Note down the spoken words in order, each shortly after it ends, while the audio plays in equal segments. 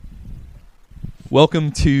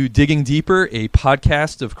Welcome to Digging Deeper, a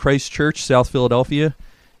podcast of Christ Church, South Philadelphia.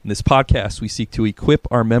 In this podcast, we seek to equip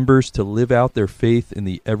our members to live out their faith in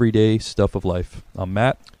the everyday stuff of life. I'm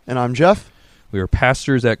Matt. And I'm Jeff. We are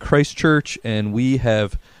pastors at Christ Church, and we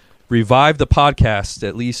have revived the podcast,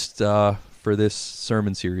 at least for this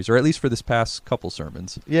sermon series, or at least for this past couple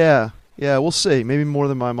sermons. Yeah, we'll see. Maybe more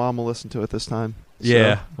than my mom will listen to it this time.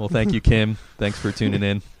 Yeah, well, thank you, Kim. Thanks for tuning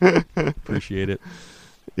in. Appreciate it.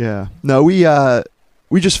 Yeah. No, we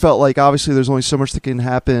just felt like obviously there's only so much that can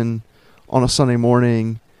happen on a Sunday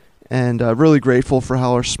morning, and really grateful for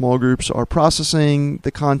how our small groups are processing the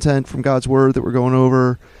content from God's Word that we're going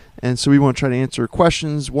over. And so we want to try to answer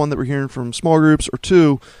questions, one, that we're hearing from small groups, or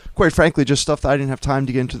two, quite frankly, just stuff that I didn't have time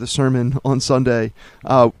to get into the sermon on Sunday.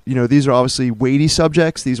 These are obviously weighty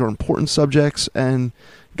subjects. These are important subjects, and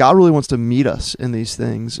God really wants to meet us in these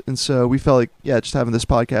things. And so we felt like, just having this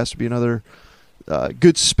podcast would be another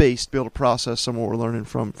good space to be able to process some of what we're learning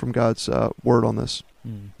from God's Word on this.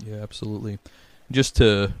 Yeah, absolutely. Just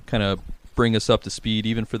to kind of bring us up to speed,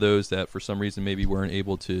 even for those that for some reason maybe weren't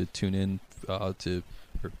able to tune in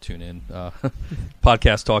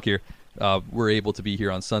podcast talk here. We're able to be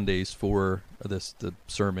here on Sundays for the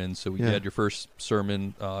sermon. So we had your first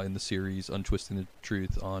sermon in the series, Untwisting the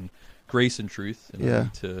Truth, on grace and truth, and we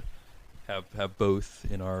need to have both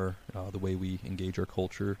in our the way we engage our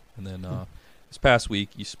culture. And then this past week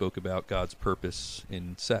you spoke about God's purpose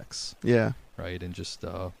in sex. Yeah. Right, and just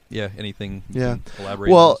anything you can elaborate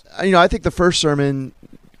on? Well, I think the first sermon,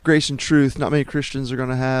 grace and truth, not many Christians are going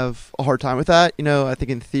to have a hard time with that. I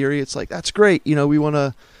think in theory it's like, that's great.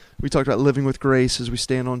 We talked about living with grace as we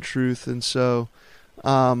stand on truth. And so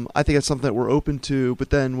I think it's something that we're open to.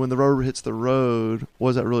 But then when the rubber hits the road, what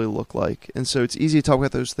does that really look like? And so it's easy to talk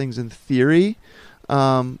about those things in theory,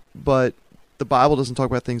 but the Bible doesn't talk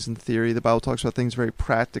about things in theory. The Bible talks about things very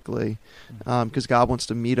practically, because God wants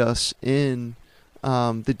to meet us in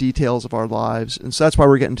the details of our lives. And so that's why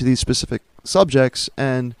we're getting to these specific subjects.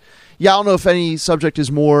 And I don't know if any subject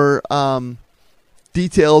is more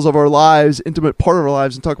details of our lives, intimate part of our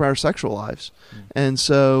lives, and talk about our sexual lives. And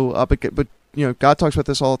so, but God talks about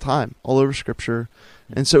this all the time, all over Scripture.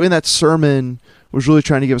 And so in that sermon was really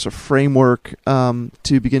trying to give us a framework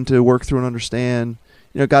to begin to work through and understand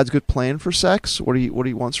God's good plan for sex, what he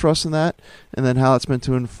wants for us in that, and then how it's meant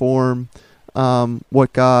to inform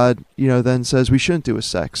what God then says we shouldn't do with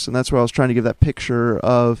sex. And that's where I was trying to give that picture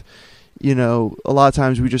of a lot of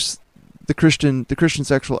times the Christian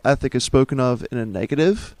sexual ethic is spoken of in a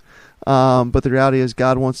negative, but the reality is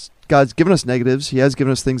God's given us negatives. He has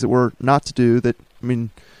given us things that we're not to do. That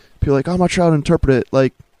people are like, I'm not sure how to interpret it.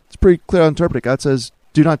 Like, it's pretty clear how to interpret it. God says,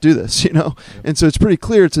 do not do this, And so it's pretty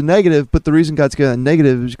clear it's a negative, but the reason God's given a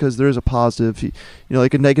negative is because there is a positive,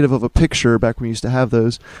 like a negative of a picture back when we used to have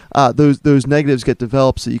those negatives get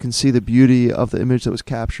developed so you can see the beauty of the image that was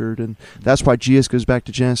captured. And that's why Jesus goes back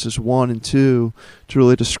to Genesis 1 and 2 to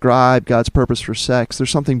really describe God's purpose for sex.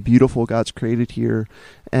 There's something beautiful God's created here,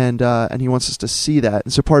 and he wants us to see that.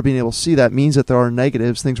 And so part of being able to see that means that there are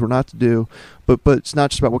negatives, things we're not to do, but it's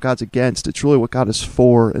not just about what God's against. It's really what God is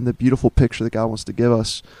for and the beautiful picture that God wants to give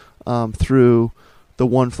us through the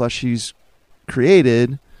one flesh He's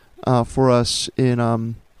created for us in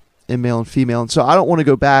male and female. And so I don't want to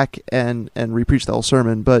go back and repreach the whole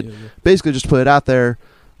sermon, but basically just put it out there.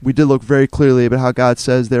 We did look very clearly about how God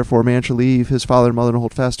says, therefore, a man shall leave his father and mother and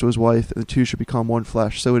hold fast to his wife, and the two shall become one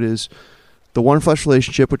flesh. So it is the one flesh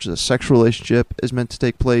relationship, which is a sexual relationship, is meant to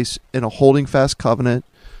take place in a holding fast covenant.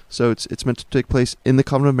 So it's meant to take place in the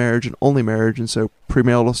covenant of marriage and only marriage. And so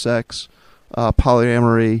premarital sex,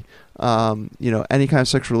 polyamory, any kind of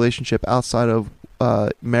sexual relationship outside of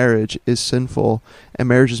marriage is sinful, and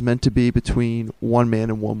marriage is meant to be between one man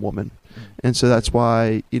and one woman. And so that's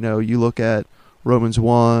why, you look at Romans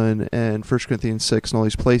 1 and 1 Corinthians 6 and all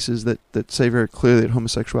these places that say very clearly that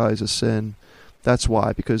homosexuality is a sin. That's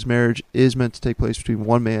why, because marriage is meant to take place between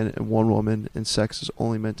one man and one woman, and sex is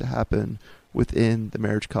only meant to happen within the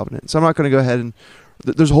marriage covenant. So I'm not going to go ahead and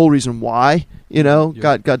there's a whole reason why,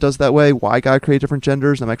 God does that way, why God created different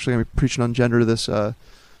genders. And I'm actually going to be preaching on gender this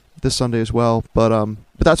Sunday as well. But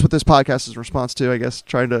that's what this podcast is a response to, I guess,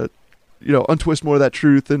 trying to, untwist more of that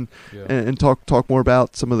truth and talk more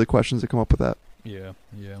about some of the questions that come up with that. Yeah.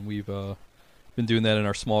 And we've been doing that in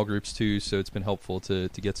our small groups too, so it's been helpful to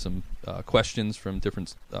get some questions from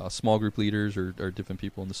different small group leaders or different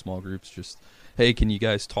people in the small groups. Just, hey, can you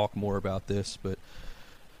guys talk more about this? But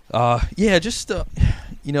obviously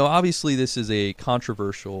this is a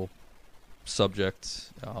controversial subject.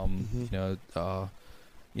 I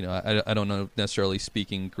don't know necessarily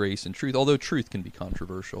speaking grace and truth, although truth can be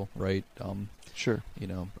controversial, right? Sure.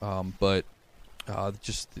 But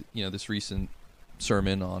just this recent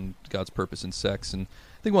sermon on God's purpose in sex, and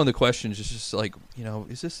I think one of the questions is just like,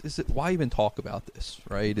 is it why even talk about this,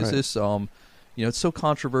 right? Is this it's so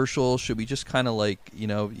controversial? Should we just kind of like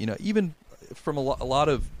even from a lot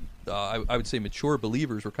of I would say mature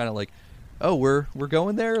believers were kind of like, oh, we're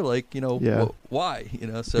going there, like why,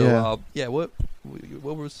 so what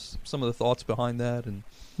was some of the thoughts behind that, and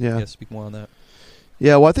speak more on that.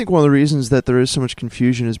 Yeah, well, I think one of the reasons that there is so much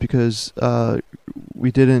confusion is because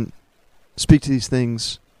we didn't speak to these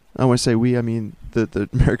things. I want to say we, I mean the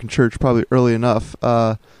American church, probably early enough.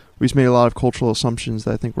 We just made a lot of cultural assumptions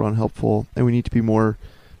that I think were unhelpful, and we need to be more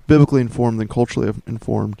biblically informed than culturally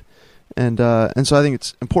informed. And so I think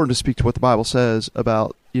it's important to speak to what the Bible says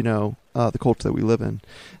about the culture that we live in,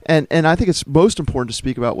 and I think it's most important to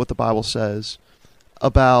speak about what the Bible says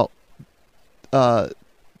about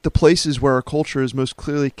the places where our culture is most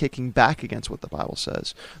clearly kicking back against what the Bible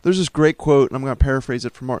says. There's this great quote, and I'm going to paraphrase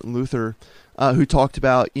it, from Martin Luther, who talked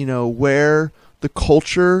about where the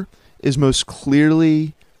culture is most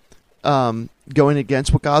clearly going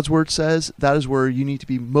against what God's word says. That is where you need to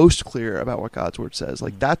be most clear about what God's word says.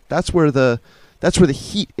 Like that's where the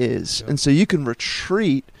heat is, yep. And so you can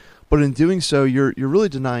retreat, but in doing so, you're really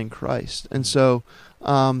denying Christ. And so,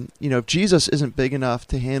 if Jesus isn't big enough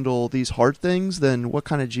to handle these hard things, then what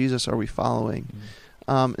kind of Jesus are we following?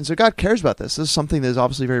 And so God cares about this. This is something that is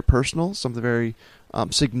obviously very personal, something very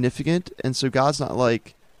significant. And so God's not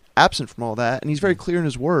like absent from all that, and he's very clear in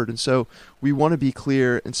his word. And so we want to be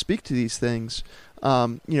clear and speak to these things.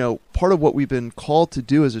 Part of what we've been called to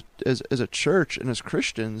do as a church and as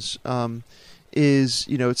Christians is,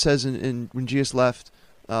 it says in when Jesus left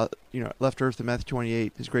earth in Matthew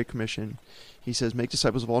 28, his Great Commission, he says, make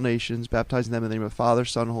disciples of all nations, baptizing them in the name of the Father,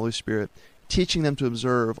 Son, and Holy Spirit, teaching them to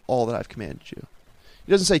observe all that I've commanded you.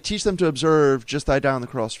 He doesn't say teach them to observe just that I died on the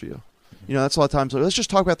cross for you. That's a lot of times, let's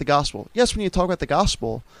just talk about the gospel. Yes, we need to talk about the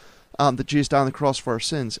gospel, that Jesus died on the cross for our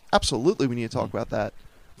sins. Absolutely, we need to talk about that.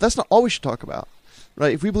 But that's not all we should talk about,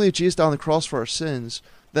 right? If we believe Jesus died on the cross for our sins,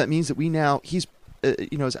 that means that we now, he's,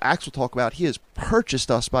 as Acts will talk about, he has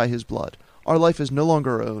purchased us by his blood. Our life is no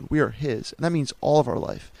longer our own. We are his. And that means all of our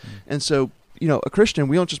life. And so, a Christian,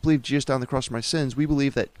 we don't just believe Jesus died on the cross for my sins. We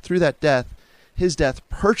believe that through that death, his death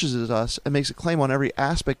purchases us and makes a claim on every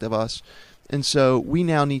aspect of us. And so we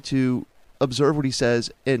now need to observe what he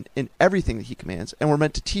says in everything that he commands. And we're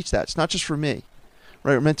meant to teach that. It's not just for me,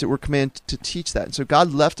 right? We're commanded to teach that. And so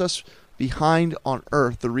God left us behind on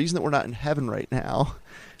earth. The reason that we're not in heaven right now,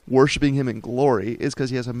 worshiping him in glory, is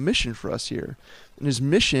because he has a mission for us here. And his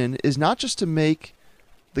mission is not just to make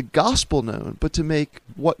the gospel known, but to make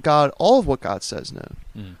all of what God says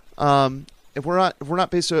known. If we're not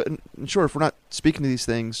speaking to these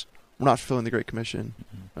things, we're not fulfilling the Great Commission.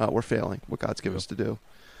 We're failing what God's given us to do.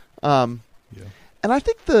 And I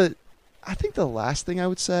think the last thing I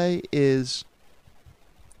would say is,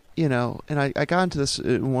 and I got into this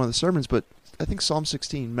in one of the sermons, but I think Psalm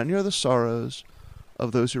 16, many are the sorrows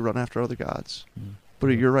of those who run after other gods, but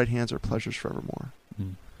at your right hands are pleasures forevermore.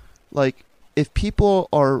 Like, if people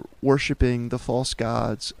are worshiping the false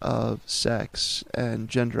gods of sex and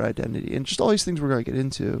gender identity and just all these things we're going to get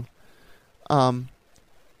into,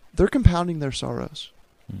 they're compounding their sorrows.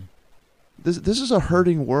 This is a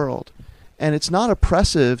hurting world, and it's not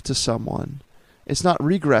oppressive to someone. It's not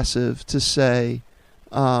regressive to say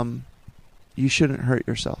you shouldn't hurt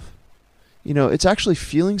yourself. It's actually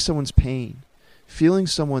feeling someone's pain, feeling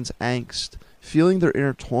someone's angst, feeling their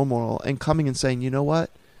inner turmoil, and coming and saying, you know what?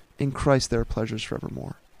 In Christ there are pleasures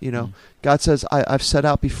forevermore. God says, I've set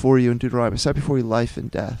out before you in Deuteronomy, I've set before you life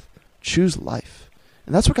and death. Choose life.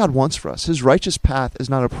 And that's what God wants for us. His righteous path is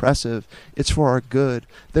not oppressive. It's for our good.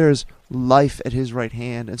 There's life at his right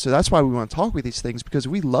hand. And so that's why we want to talk with these things, because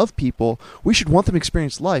we love people. We should want them to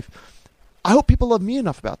experience life. I hope people love me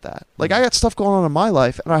enough about that. Like, I got stuff going on in my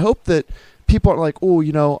life, and I hope that people aren't like, oh,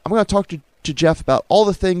 I'm going to talk to Jeff about all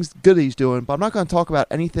the things good he's doing, but I'm not going to talk about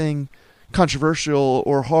anything controversial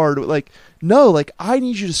or hard. No, I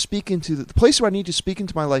need you to speak into the places where I need to speak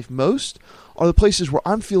into my life most are the places where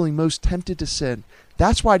I'm feeling most tempted to sin.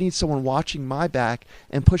 That's why I need someone watching my back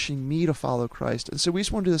and pushing me to follow Christ. And so we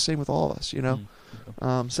just want to do the same with all of us,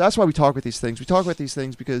 So that's why we talk about these things. We talk about these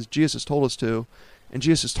things because Jesus has told us to, and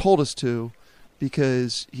Jesus has told us to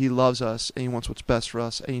because he loves us and he wants what's best for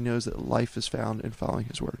us, and he knows that life is found in following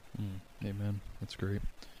his word. Amen. That's great.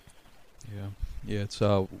 Yeah, it's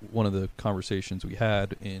one of the conversations we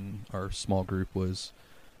had in our small group was,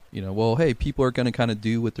 hey, people are going to kind of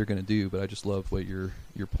do what they're going to do, but I just love what you're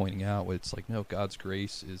pointing out. It's like, no, God's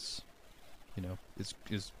grace is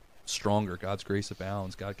stronger. God's grace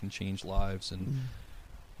abounds. God can change lives, and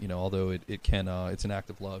although it can, it's an act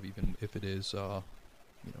of love, even if it is,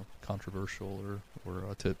 controversial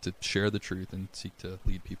or to share the truth and seek to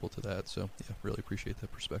lead people to that. So yeah, really appreciate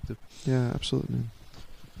that perspective. Yeah, absolutely.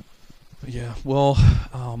 Yeah. Well,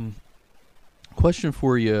 question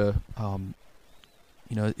for you.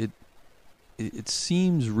 It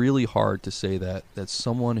seems really hard to say that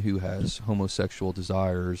someone who has homosexual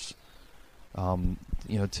desires,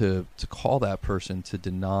 to call that person to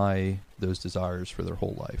deny those desires for their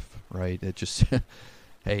whole life, right? It just,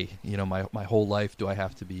 hey, my whole life, do I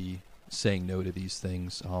have to be saying no to these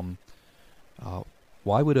things?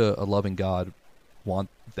 Why would a loving God want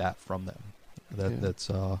that from them?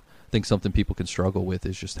 That's I think something people can struggle with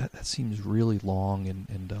is just that seems really long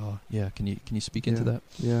and can you speak into that?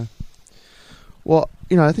 Yeah. Well,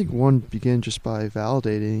 I think one begin just by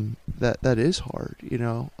validating that is hard,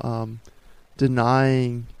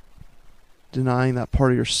 denying that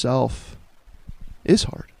part of yourself is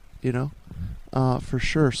hard, for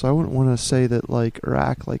sure. So I wouldn't want to say that or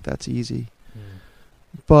act like that's easy.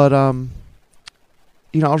 But, I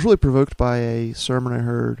was really provoked by a sermon I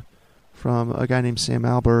heard from a guy named Sam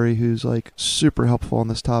Albury, who's super helpful on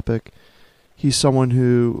this topic. He's someone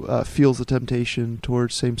who feels the temptation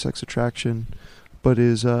towards same-sex attraction, but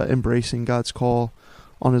is embracing God's call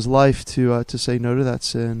on his life to say no to that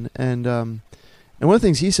sin. And one of the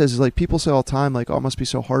things he says is people say all the time, oh, it must be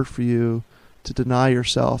so hard for you to deny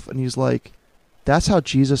yourself. And he's like, that's how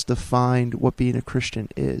Jesus defined what being a Christian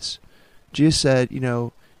is. Jesus said, take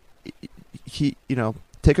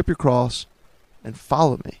up your cross and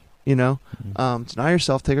follow me. Deny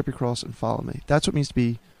yourself, take up your cross and follow me. That's what it means to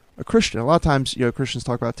be a Christian. A lot of times, Christians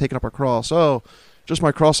talk about taking up our cross. Oh, just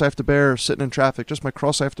my cross I have to bear sitting in traffic. Just my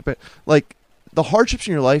cross I have to bear. The hardships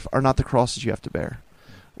in your life are not the crosses you have to bear.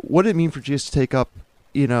 What did it mean for Jesus to take up,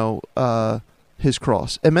 his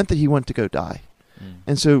cross? It meant that he went to go die.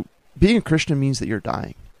 And so being a Christian means that you're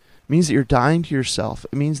dying. It means that you're dying to yourself.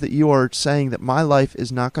 It means that you are saying that my life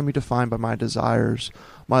is not going to be defined by my desires.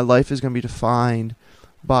 My life is going to be defined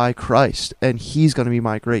by Christ, and he's going to be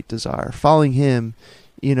my great desire. Following him,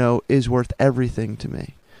 is worth everything to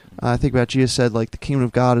me. I think about Jesus said, the kingdom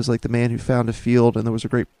of God is like the man who found a field and there was a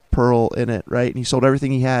great pearl in it, right? And he sold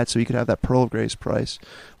everything he had so he could have that pearl of greatest price.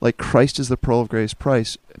 Christ is the pearl of greatest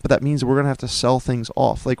price, but that means that we're going to have to sell things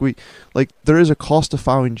off. There is a cost to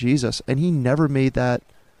following Jesus, and he never made that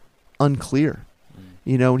unclear.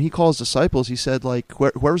 When he calls disciples, he said,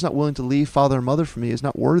 whoever's not willing to leave father and mother for me is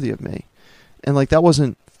not worthy of me. And that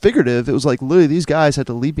wasn't figurative. It was literally these guys had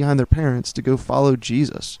to leave behind their parents to go follow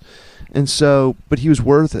Jesus. And so, but he was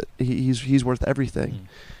worth it. He's worth everything.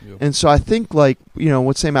 Yep. And so I think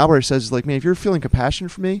what Sam Albury says is man, if you're feeling compassion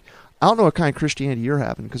for me, I don't know what kind of Christianity you're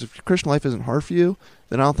having, because if your Christian life isn't hard for you,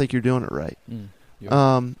 then I don't think you're doing it right. Yep.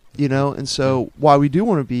 And so while we do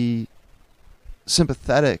want to be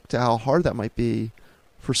sympathetic to how hard that might be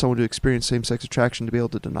for someone to experience same-sex attraction, to be able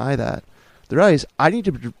to deny that, the reality is I need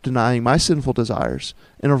to be denying my sinful desires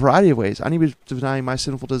in a variety of ways. I need to be denying my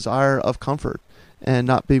sinful desire of comfort and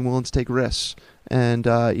not being willing to take risks. And,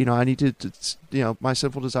 I need to my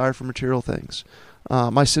sinful desire for material things,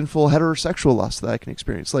 my sinful heterosexual lust that I can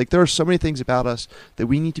experience. There are so many things about us that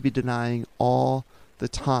we need to be denying all the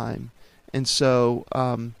time. And so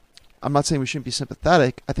I'm not saying we shouldn't be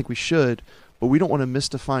sympathetic. I think we should, but we don't want to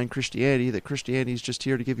misdefine Christianity, that Christianity is just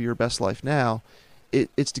here to give you your best life now.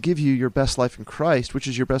 It's to give you your best life in Christ, which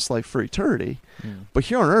is your best life for eternity. But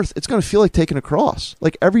here on earth, it's going to feel like taking a cross.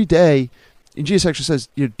 Every day, and Jesus actually says,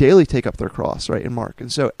 daily take up their cross, right, in Mark. And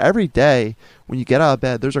so every day when you get out of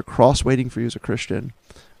bed, there's a cross waiting for you as a Christian.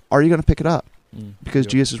 Are you going to pick it up? Because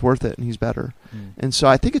Jesus is worth it and he's better. And so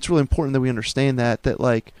I think it's really important that we understand that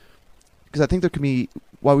because I think there can be,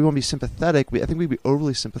 while we want to be sympathetic, I think we'd be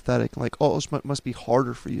overly sympathetic. This must be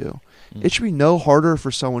harder for you. It should be no harder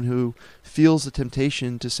for someone who feels the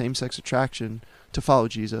temptation to same-sex attraction to follow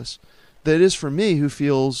Jesus than it is for me who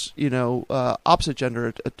feels, opposite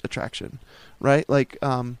gender attraction, right?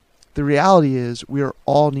 The reality is we are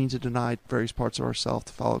all need to deny various parts of ourselves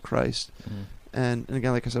to follow Christ. And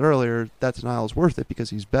again, like I said earlier, that denial is worth it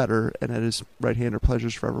because he's better, and at his right hand are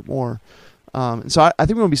pleasures forevermore. And so I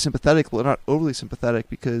think we want to be sympathetic, but not overly sympathetic,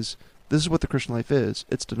 because this is what the Christian life is.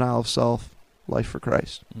 It's denial of self, life for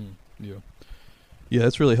Christ. Yeah,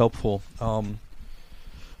 that's really helpful.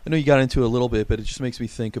 I know you got into it a little bit, but it just makes me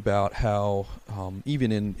think about how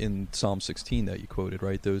even in Psalm 16 that you quoted,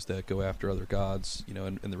 right, those that go after other gods,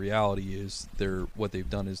 and the reality is what they've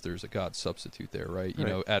done is there's a God substitute there, right?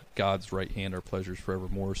 At God's right hand are pleasures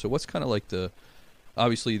forevermore. So what's kind of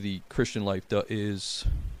obviously the Christian life is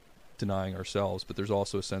denying ourselves, but there's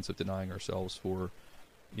also a sense of denying ourselves for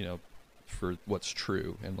for what's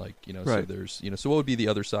true, and like, you know, Right. so there's, you know, so what would be the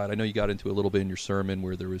other side? I know you got into a little bit in your sermon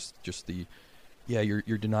where there was just the, yeah,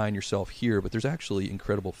 you're denying yourself here, but there's actually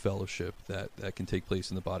incredible fellowship that can take place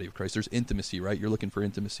in the body of Christ. There's intimacy, right? You're looking for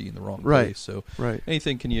intimacy in the wrong Right. place. So Right.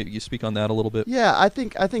 anything, can you speak on that a little bit? Yeah, I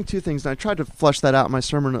think two things, and I tried to flesh that out in my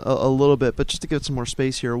sermon a little bit, but just to give some more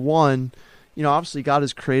space here. One, you know, obviously God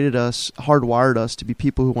has created us, hardwired us to be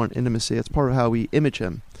people who want intimacy. That's part of how we image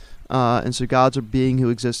Him. And so God's a being who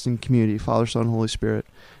exists in community, Father, Son, Holy Spirit.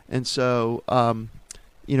 And so,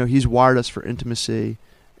 you know, He's wired us for intimacy.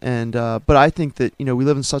 And but I think that, you know, we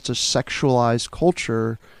live in such a sexualized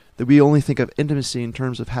culture that we only think of intimacy in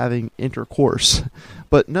terms of having intercourse.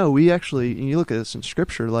 But no, we actually, and you look at this in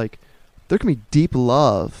Scripture, like, there can be deep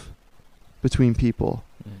love between people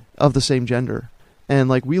of the same gender. And,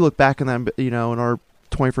 like, we look back in that, you know, in our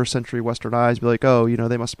 21st century Western eyes, be like, oh, you know,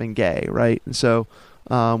 they must have been gay, right? And so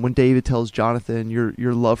when David tells Jonathan,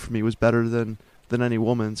 your love for me was better than any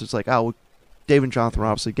woman's, it's like, oh, well, David and Jonathan were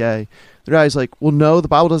obviously gay. The guy's like, well, no, the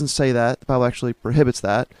Bible doesn't say that. The Bible actually prohibits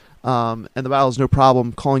that. And the Bible has no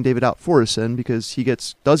problem calling David out for his sin, because he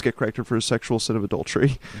does get corrected for his sexual sin of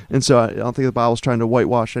adultery. And so I don't think the Bible's trying to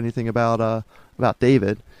whitewash anything about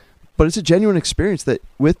David. But it's a genuine experience that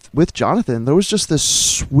with Jonathan, there was just this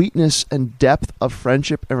sweetness and depth of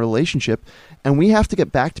friendship and relationship. And we have to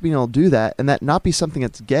get back to being able to do that, and that not be something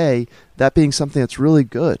that's gay, that being something that's really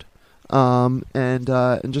good. And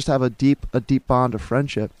just have a deep bond of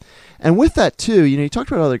friendship. And with that too, you know, you talked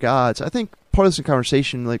about other gods. I think part of this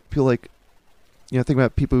conversation, like, people like, you know, think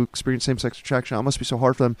about people who experience same-sex attraction. It must be so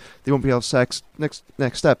hard for them. They won't be able to have sex.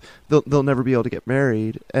 Next step, they'll never be able to get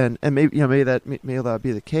married. And maybe, you know, maybe that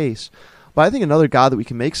be the case. But I think another god that we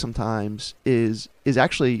can make sometimes is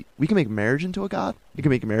actually, we can make marriage into a god. We can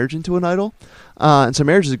make marriage into an idol. And so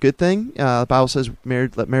marriage is a good thing. The Bible says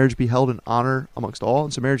let marriage be held in honor amongst all.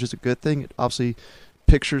 And so marriage is a good thing. It obviously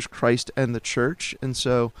pictures Christ and the church. And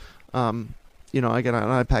so, you know, again,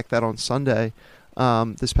 I unpacked that on Sunday,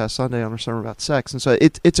 this past Sunday on our sermon about sex. And so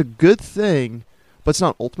it's a good thing, but it's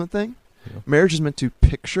not an ultimate thing. Yeah. Marriage is meant to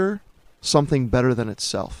picture something better than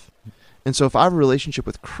itself. And so if I have a relationship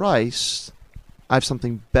with Christ, I have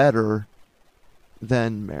something better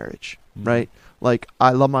than marriage, right? Like,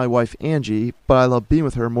 I love my wife, Angie, but I love being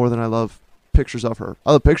with her more than I love pictures of her.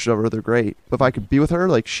 I love pictures of her. They're great. But if I could be with her,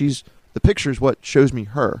 like, the picture is what shows me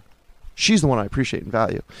her. She's the one I appreciate and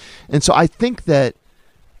value. And so I think that,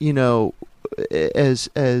 you know, as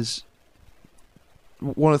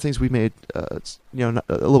one of the things we made, you know,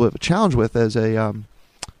 a little bit of a challenge with as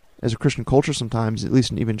a Christian culture sometimes, at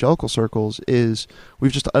least in evangelical circles, is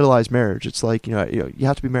we've just idolized marriage. It's like, you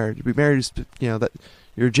have to be married. You be married, you know, that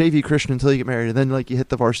you're a JV Christian until you get married, and then, like, you hit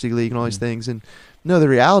the varsity league and all these things. And no, the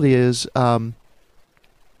reality is, you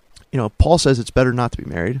know, Paul says it's better not to be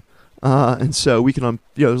married. And so we can,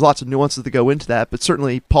 you know, there's lots of nuances that go into that, but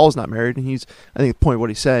certainly Paul's not married, and I think the point of what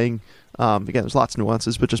he's saying, again, there's lots of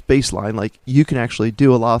nuances, but just baseline, like, you can actually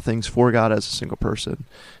do a lot of things for God as a single person.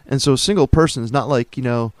 And so a single person is not like, you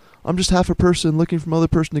know, I'm just half a person looking for another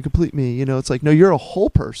person to complete me. You know, it's like, no, you're a whole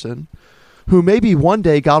person who maybe one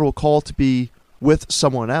day God will call to be with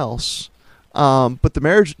someone else. But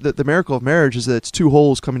the miracle of marriage is that it's two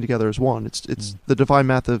wholes coming together as one. It's the divine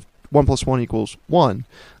math of 1 + 1 = 1.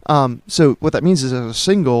 So what that means is, as a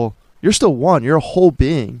single, you're still one. You're a whole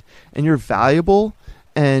being, and you're valuable,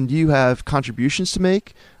 and you have contributions to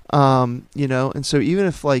make. You know, and so even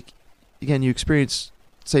if, like, again, you experience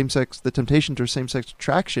the temptation to same-sex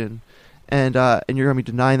attraction, and you're going to be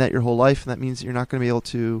denying that your whole life, and that means that you're not going to be able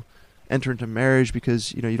to enter into marriage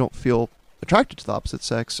because, you know, you don't feel attracted to the opposite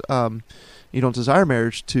sex. You don't desire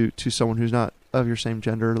marriage to someone who's not of your same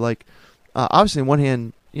gender. Like, obviously, on one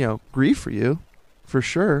hand, you know, grieve for you, for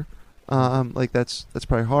sure. Like, that's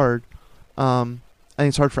probably hard. I think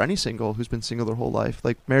it's hard for any single who's been single their whole life.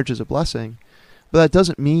 Like, marriage is a blessing, but that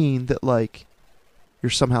doesn't mean that, like, you're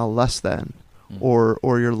somehow less than, or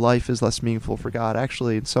your life is less meaningful for God.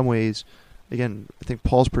 Actually, in some ways, again, I think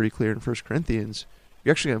Paul's pretty clear in 1 Corinthians,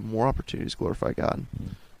 you actually have more opportunities to glorify God.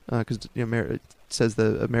 Because, you know, it says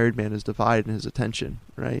that a married man is divided in his attention,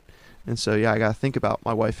 right? And so, yeah, I got to think about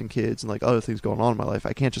my wife and kids and, like, other things going on in my life.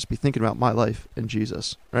 I can't just be thinking about my life and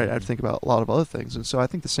Jesus, right? I have to think about a lot of other things. And so I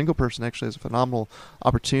think the single person actually has a phenomenal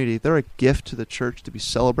opportunity. They're a gift to the church to be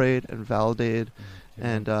celebrated and validated.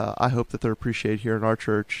 And I hope that they're appreciated here in our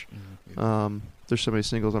church. There's so many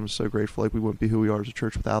singles. I'm so grateful. Like, we wouldn't be who we are as a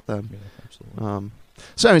church without them. Yeah, absolutely.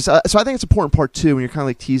 So anyways, so I think it's an important part too, when you're kind of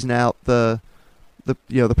like teasing out the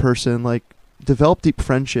person, like, develop deep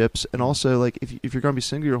friendships, and also, like, if you're going to be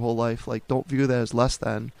single your whole life, like, don't view that as less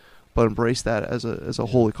than, but embrace that as a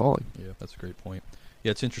holy calling. Yeah, that's a great point.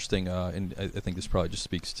 Yeah, it's interesting, and I think this probably just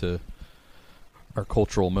speaks to our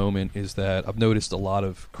cultural moment, is that I've noticed a lot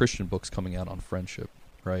of Christian books coming out on friendship,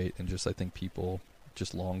 right? And just I think people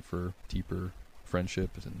just long for deeper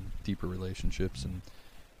friendships and deeper relationships, and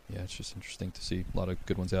yeah, it's just interesting to see a lot of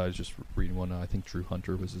good ones out. I was just reading one. I think Drew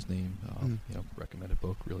Hunter was his name. Recommended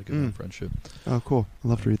book, really good on friendship. Oh, cool! I'd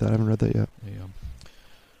love to read that. I haven't read that yet.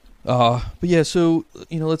 Yeah. But yeah, so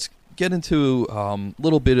let's get into a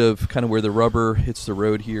little bit of kind of where the rubber hits the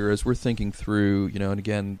road here as we're thinking through, and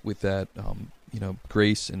again with that,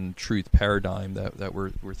 grace and truth paradigm that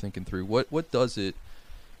we're thinking through. What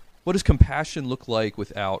does compassion look like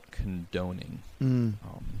without condoning?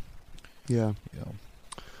 Yeah.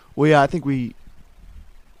 Well, yeah, I think we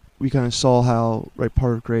kind of saw how, right,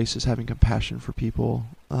 part of grace is having compassion for people,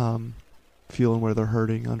 feeling where they're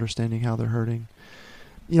hurting, understanding how they're hurting.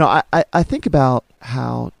 I think about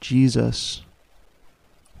how Jesus,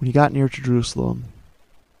 when he got near to Jerusalem,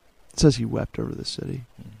 it says he wept over the city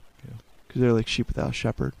because they're like sheep without a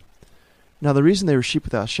shepherd. Now, the reason they were sheep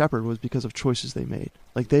without a shepherd was because of choices they made.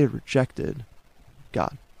 Like, they had rejected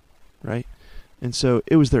God, right? And so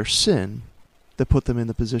it was their sin that put them in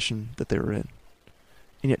the position that they were in.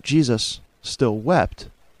 And yet Jesus still wept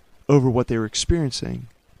over what they were experiencing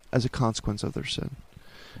as a consequence of their sin.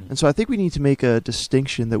 And so I think we need to make a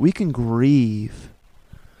distinction that we can grieve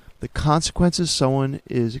the consequences someone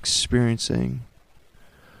is experiencing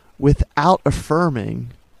without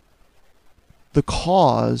affirming the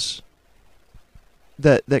cause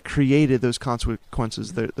that created those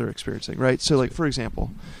consequences that they're experiencing, right? So, like, for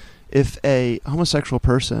example, if a homosexual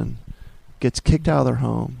person gets kicked out of their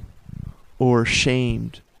home or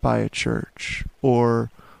shamed by a church or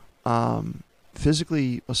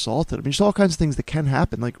physically assaulted, I mean, just all kinds of things that can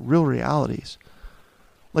happen, like real realities.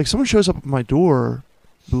 Like, someone shows up at my door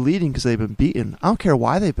bleeding because they've been beaten. I don't care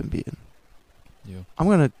why they've been beaten. Yeah. I'm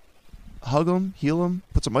going to hug them, heal them,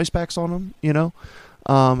 put some ice packs on them,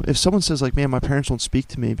 If someone says, like, man, my parents won't speak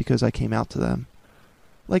to me because I came out to them,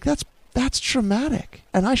 like, that's traumatic.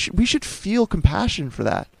 And we should feel compassion for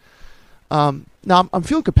that. Now, I'm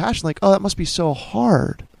feeling compassion, like, oh, that must be so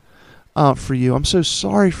hard for you. I'm so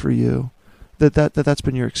sorry for you that's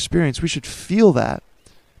been your experience. We should feel that.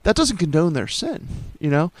 That doesn't condone their sin,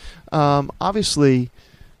 Obviously,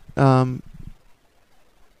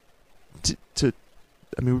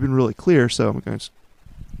 we've been really clear, so I'm going to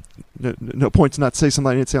no point to not say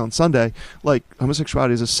something I didn't say on Sunday. Like,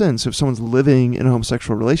 homosexuality is a sin. So if someone's living in a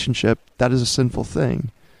homosexual relationship, that is a sinful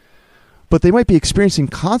thing. But they might be experiencing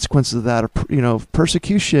consequences of that, or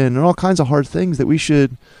persecution and all kinds of hard things that we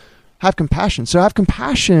should have compassion. So have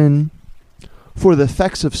compassion for the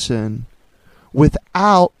effects of sin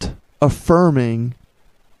without affirming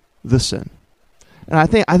the sin. And I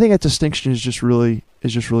think that distinction is just really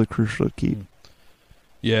crucial to keep.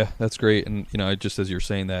 Yeah, that's great. And just as you're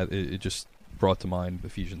saying that, it just brought to mind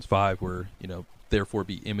Ephesians 5, where therefore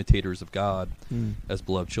be imitators of God as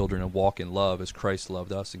beloved children, and walk in love as Christ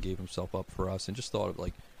loved us and gave himself up for us. And just thought of,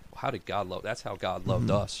 like, how did God love? That's how God loved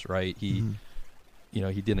us, right? He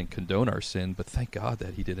he didn't condone our sin, but thank God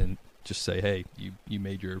that he didn't just say, hey, you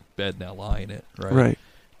made your bed, now lie in it, right? Right.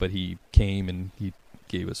 But he came and he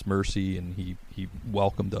gave us mercy, and he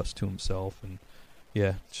welcomed us to himself. And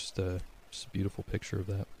yeah, just a beautiful picture of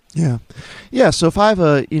that. Yeah. So if I have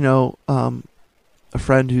a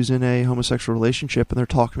friend who's in a homosexual relationship and they're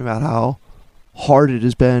talking about how hard it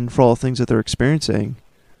has been for all the things that they're experiencing,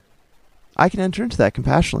 I can enter into that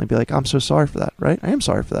compassionately and be like, I'm so sorry for that, right? I am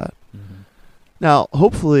sorry for that. Mm-hmm. Now,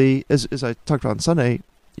 hopefully, as I talked about on Sunday,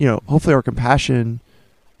 hopefully our compassion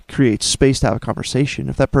creates space to have a conversation.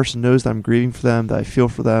 If that person knows that I'm grieving for them, that I feel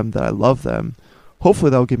for them, that I love them,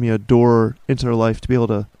 hopefully that'll give me a door into their life to be able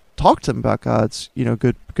to talk to them about God's,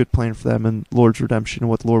 good plan for them and Lord's redemption and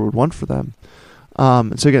what the Lord would want for them.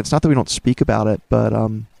 And so again, it's not that we don't speak about it, but,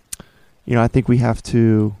 I think we have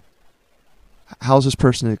to, how's this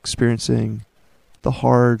person experiencing the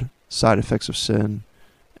hard side effects of sin?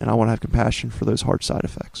 And I want to have compassion for those hard side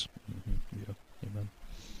effects. Yeah. Amen.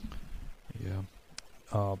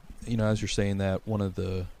 Yeah. As you're saying that, one of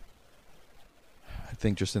the, I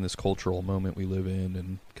think just in this cultural moment we live in,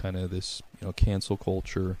 and kind of this, cancel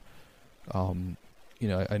culture,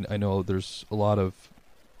 I know there's a lot of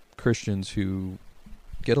Christians who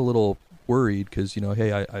get a little worried because,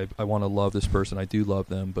 hey, I want to love this person. I do love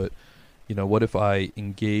them. But, what if I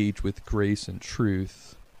engage with grace and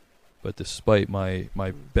truth, but despite my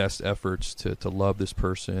best efforts to love this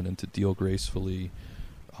person and to deal gracefully,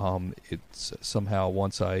 it's somehow,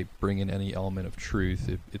 once I bring in any element of truth,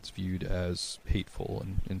 it's viewed as hateful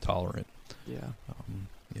and intolerant. Yeah.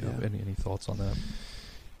 Any thoughts on that?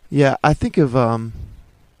 Yeah, I think of the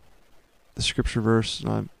scripture verse,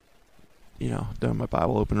 and I'm, don't have my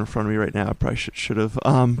Bible open in front of me right now. I probably should have.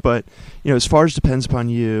 But as far as depends upon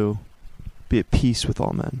you, be at peace with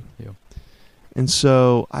all men. Yeah. And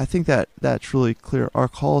so I think that's really clear. Our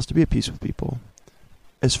call is to be at peace with people,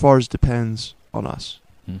 as far as depends on us.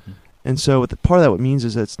 Mm-hmm. And so part of that what means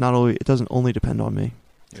is that it doesn't only depend on me.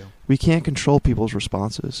 Yeah. We can't control people's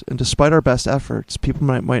responses, and despite our best efforts, people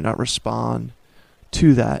might not respond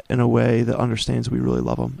to that in a way that understands we really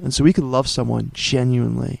love them. And so we could love someone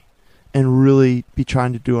genuinely and really be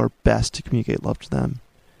trying to do our best to communicate love to them,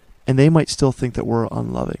 and they might still think that we're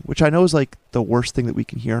unloving, which I know is like the worst thing that we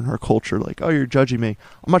can hear in our culture. Like, oh, you're judging me.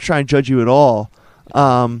 I'm not trying to judge you at all,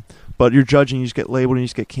 but you're judging, you just get labeled and you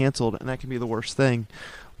just get canceled, and that can be the worst thing.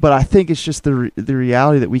 But I think it's just the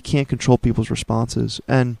reality that we can't control people's responses.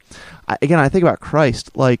 And I think about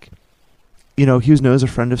Christ, like, he was known as a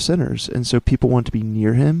friend of sinners, and so people wanted to be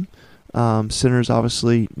near him. Sinners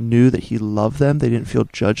obviously knew that he loved them. They didn't feel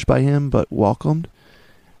judged by him, but welcomed.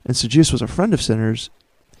 And so Jesus was a friend of sinners.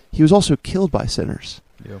 He was also killed by sinners.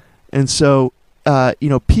 Yep. And so,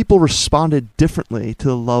 people responded differently to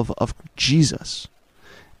the love of Jesus.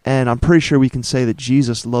 And I'm pretty sure we can say that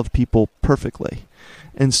Jesus loved people perfectly.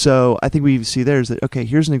 And so I think we see there is that, okay,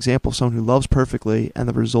 here's an example of someone who loves perfectly, and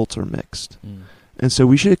the results are mixed. Mm. And so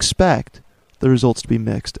we should expect the results to be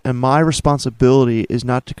mixed. And my responsibility is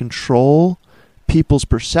not to control people's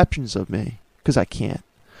perceptions of me, because I can't.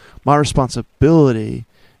 My responsibility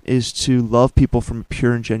is to love people from a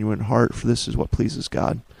pure and genuine heart, for this is what pleases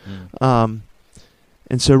God. Mm.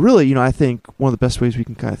 And so really, I think one of the best ways we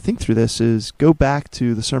can kind of think through this is go back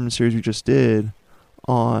to the sermon series we just did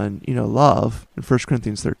on, love in 1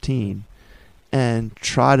 Corinthians 13, and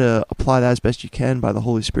try to apply that as best you can by the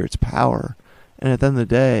Holy Spirit's power. And at the end of the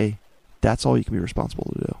day, that's all you can be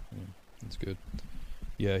responsible to do. That's good.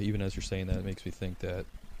 Yeah, even as you're saying that, it makes me think that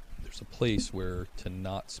there's a place where to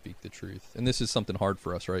not speak the truth. And this is something hard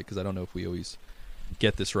for us, right? Because I don't know if we always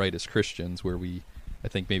get this right as Christians, where I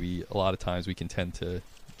think maybe a lot of times we can tend to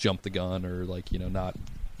jump the gun, or not,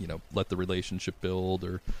 let the relationship build,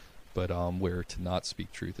 but where to not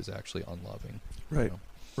speak truth is actually unloving. Right.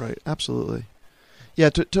 Right. Absolutely. Yeah.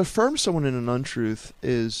 To affirm someone in an untruth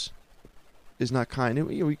is not kind.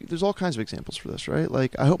 There's all kinds of examples for this, right?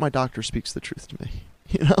 Like, I hope my doctor speaks the truth to me.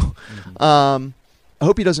 Mm-hmm. I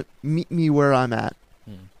hope he doesn't meet me where I'm at.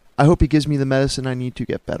 Mm. I hope he gives me the medicine I need to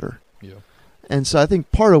get better. Yeah. And so I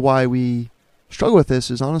think part of why we struggle with this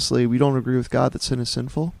is, honestly, we don't agree with God that sin is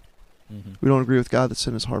sinful. Mm-hmm. We don't agree with God that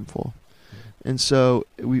sin is harmful. Mm-hmm. And so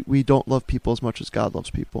we don't love people as much as God loves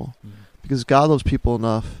people. Mm-hmm. Because God loves people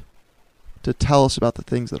enough to tell us about the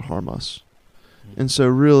things that harm us. Mm-hmm. And so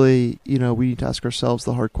really, we need to ask ourselves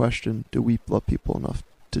the hard question: do we love people enough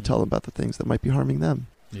to tell them about the things that might be harming them?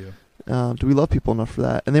 Yeah. Do we love people enough for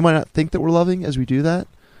that? And they might not think that we're loving as we do that.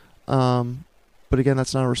 But again,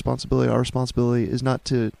 that's not our responsibility. Our responsibility is not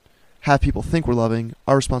to have people think we're loving.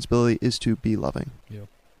 Our responsibility is to be loving. Yeah.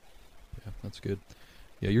 Yeah, that's good.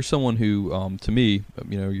 Yeah, you're someone who, to me,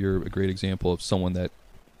 you're a great example of someone that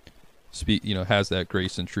has that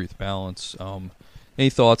grace and truth balance. Any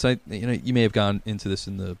thoughts? You may have gone into this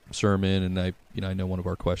in the sermon, and I know one of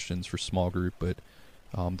our questions for small group, but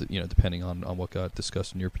depending on what got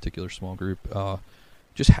discussed in your particular small group,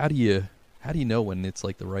 just how do you know when it's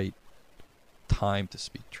like the right time to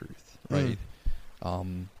speak truth, right?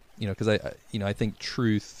 Because I think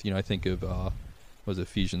truth. I think of was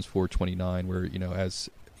Ephesians 4:29, where as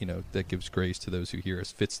that gives grace to those who hear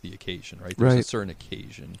as fits the occasion, right? There's a certain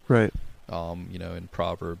occasion, right? In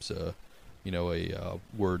Proverbs, a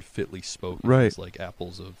word fitly spoken is like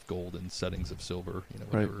apples of gold and settings of silver,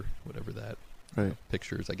 whatever that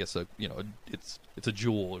pictures. I guess it's a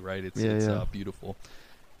jewel, right? It's beautiful.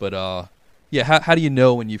 But how do you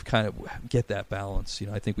know when you've kind of get that balance?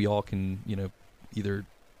 I think we all can either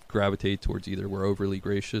gravitate towards either we're overly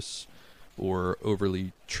gracious or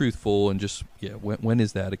overly truthful, and just when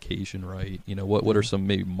is that occasion right? What are some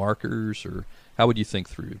maybe markers, or how would you think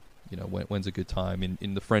through when's a good time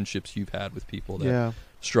in the friendships you've had with people that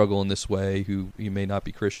struggle in this way, who you may not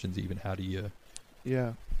be Christians even? How do you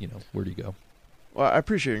where do you go? Well, I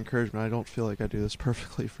appreciate your encouragement. I don't feel like I do this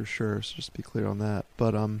perfectly, for sure, so just to be clear on that.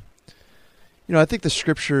 But I think the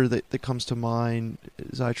scripture that comes to mind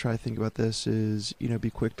as I try to think about this is, be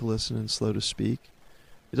quick to listen and slow to speak.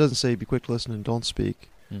 It doesn't say be quick to listen and don't speak,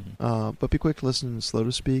 but be quick to listen and slow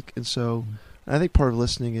to speak. And so I think part of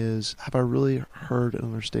listening is, have I really heard and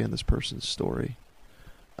understand this person's story?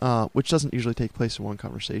 Which doesn't usually take place in one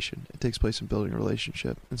conversation. It takes place in building a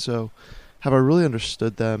relationship. And so, have I really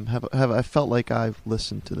understood them? Have I felt like I've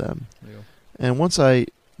listened to them? Yeah. And once I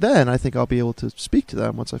then I think I'll be able to speak to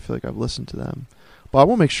them once I feel like I've listened to them. But I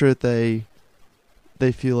want to make sure that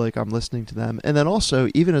they feel like I'm listening to them. And then also,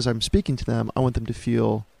 even as I'm speaking to them, I want them to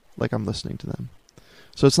feel like I'm listening to them.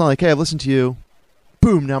 So it's not like, hey, I've listened to you,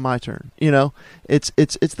 boom, now my turn. It's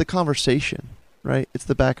the conversation, right? It's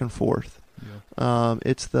the back and forth. Yeah.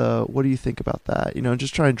 It's the, what do you think about that?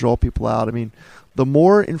 Just try and draw people out. I mean, the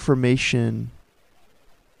more information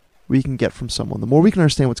we can get from someone, the more we can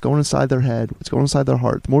understand what's going inside their head, what's going inside their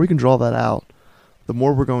heart, the more we can draw that out, the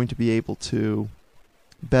more we're going to be able to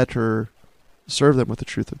better serve them with the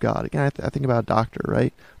truth of God. Again, I think about a doctor,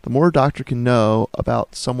 right? The more a doctor can know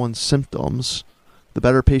about someone's symptoms, the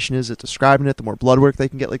better a patient is at describing it, the more blood work they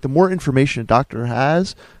can get. Like, the more information a doctor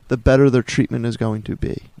has, the better their treatment is going to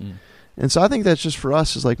be. Mm. And so I think that's just for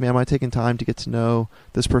us is like, man, am I taking time to get to know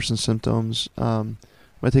this person's symptoms? Am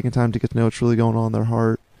I taking time to get to know what's really going on in their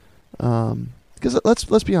heart? Because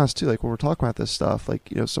let's be honest too, like when we're talking about this stuff, like,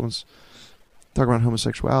 someone's talking about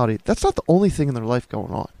homosexuality, that's not the only thing in their life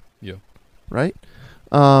going on. Yeah. Right?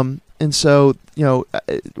 And so,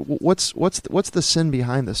 what's the sin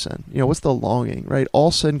behind the sin? What's the longing, right?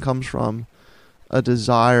 All sin comes from a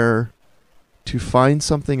desire to find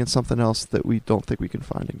something in something else that we don't think we can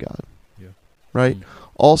find in God. Yeah. Right?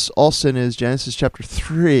 Mm-hmm. All sin is, Genesis chapter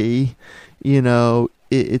 3,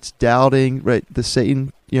 it's doubting, right? The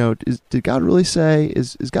Satan, did God really say?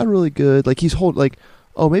 Is God really good? Like,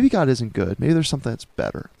 oh, maybe God isn't good. Maybe there's something that's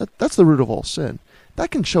better. That's the root of all sin. That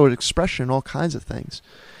can show an expression in all kinds of things.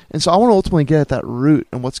 And so I want to ultimately get at that root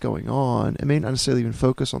and what's going on. It may not necessarily even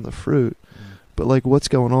focus on the fruit, but like what's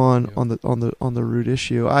going on on the root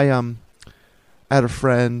issue. I had a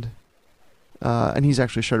friend, and he's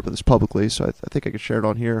actually shared about this publicly, so I think I could share it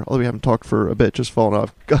on here. Although we haven't talked for a bit, just fallen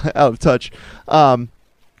out of touch. But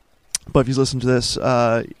if he's listening to this,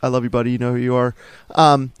 I love you, buddy. You know who you are.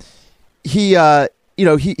 He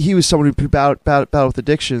was someone who battled with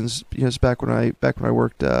addictions. Back when I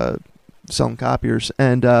worked selling copiers,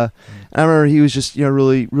 and I remember he was just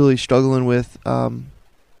really really struggling with.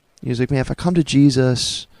 He was like, man, if I come to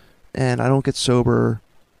Jesus and I don't get sober,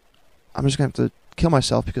 I'm just gonna have to kill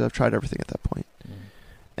myself because I've tried everything at that point.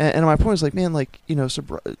 And my point is like, man, like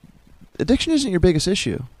addiction isn't your biggest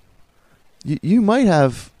issue. You might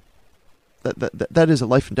have. That is a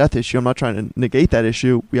life and death issue. I'm not trying to negate that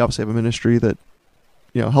issue. We obviously have a ministry that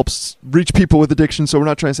helps reach people with addiction, so we're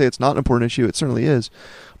not trying to say it's not an important issue. It certainly is.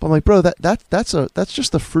 But I'm like, bro, that's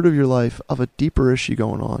just the fruit of your life of a deeper issue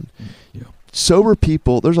going on. Yeah. Sober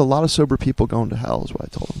people, there's a lot of sober people going to hell, is what I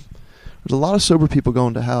told him. There's a lot of sober people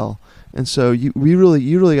going to hell, and so you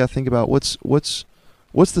really got to think about what's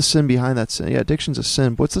the sin behind that sin. Yeah, addiction's a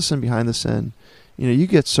sin. But what's the sin behind the sin? You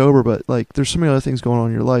get sober, but like there's so many other things going on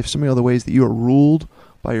in your life, so many other ways that you are ruled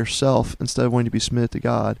by yourself instead of wanting to be submitted to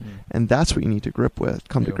God. And that's what you need to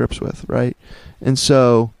come to grips with, right? And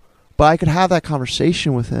so, but I could have that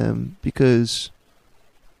conversation with him because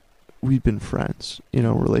we've been friends,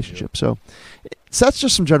 relationship. So that's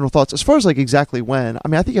just some general thoughts. As far as like exactly when, I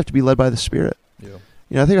mean, I think you have to be led by the Spirit. Yeah.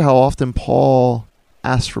 I think of how often Paul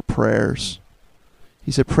asked for prayers.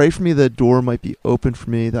 He said, pray for me that the door might be open for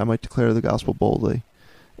me, that I might declare the gospel boldly.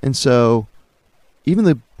 And so even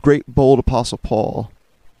the great, bold Apostle Paul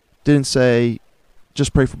didn't say,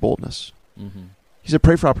 just pray for boldness. Mm-hmm. He said,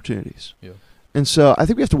 pray for opportunities. Yeah. And so I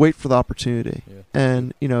think we have to wait for the opportunity. Yeah.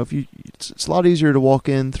 And, if it's a lot easier to walk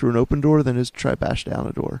in through an open door than it is to try to bash down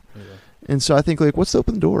a door. Yeah. And so I think, like, what's the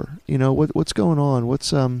open door? What's going on? What's,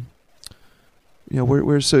 so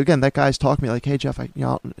again, that guy's talking to me like, hey, Jeff,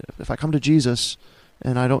 if I come to Jesus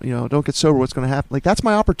and I don't get sober, what's going to happen? Like, that's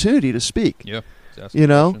my opportunity to speak. Yeah.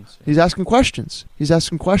 He's asking questions.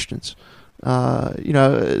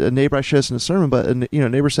 A neighbor, I shared this in a sermon, but a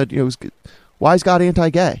neighbor said, why is God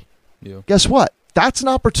anti-gay? Yeah. Guess what? That's an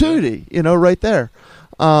opportunity, right there,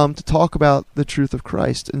 to talk about the truth of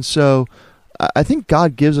Christ. And so I think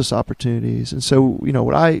God gives us opportunities. And so,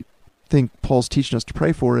 what I think Paul's teaching us to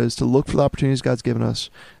pray for is to look for the opportunities God's given us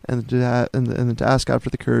and to ask God for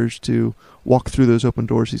the courage to walk through those open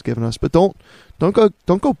doors he's given us. But don't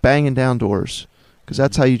go banging down doors, because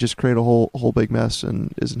that's how you just create a whole big mess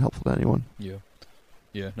and isn't helpful to anyone. Yeah.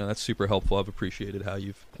 No, that's super helpful. I've appreciated how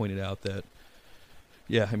you've pointed out that.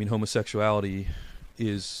 Yeah, I mean, homosexuality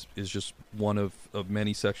is just one of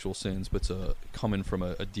many sexual sins, but it's coming from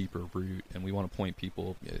a deeper root, and we want to point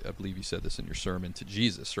people. I believe you said this in your sermon, to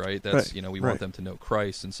Jesus, right? That's right. We want them to know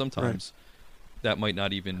Christ, and sometimes that might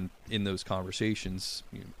not even in those conversations.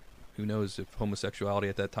 Who knows if homosexuality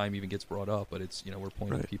at that time even gets brought up? But it's we're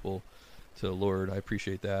pointing people to the Lord. I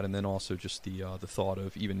appreciate that, and then also just the thought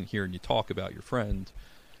of even hearing you talk about your friend.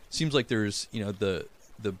 Seems like there's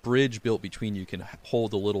the bridge built between you can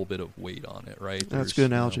hold a little bit of weight on it, right? That's a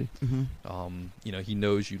good analogy. He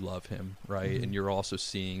knows you love him, right? And you're also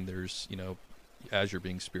seeing there's, as you're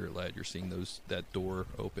being spirit led, you're seeing that door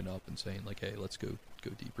open up and saying like, hey, let's go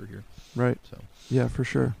deeper here. Right. So yeah, for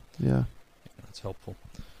sure. Yeah. That's helpful.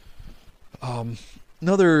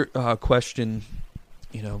 Another question,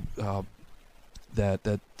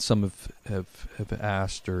 that some have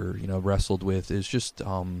asked or wrestled with is just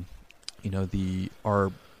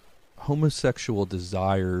are homosexual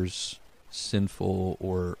desires sinful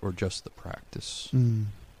or just the practice?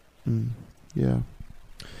 Yeah.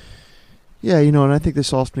 Yeah, and I think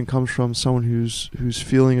this often comes from someone who's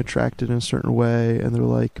feeling attracted in a certain way, and they're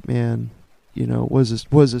like, man, what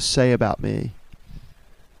does this say about me?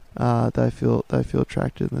 That I feel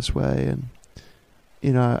attracted in this way,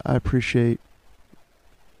 and I appreciate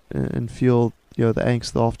and feel the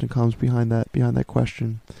angst that often comes behind that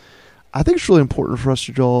question. I think it's really important for us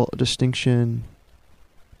to draw a distinction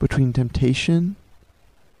between temptation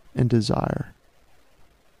and desire.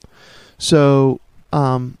 So,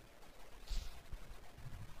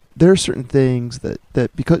 there are certain things that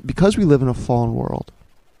because we live in a fallen world,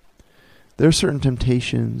 there are certain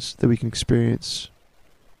temptations that we can experience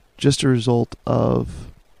just a result of,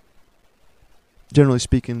 generally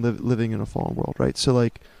speaking, living in a fallen world, right? So,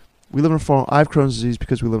 like, we live in a fallen. I have Crohn's disease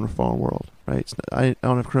because we live in a fallen world, right? I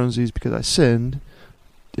don't have Crohn's disease because I sinned,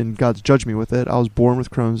 and God's judged me with it. I was born with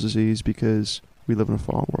Crohn's disease because we live in a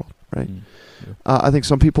fallen world, right? Yeah. I think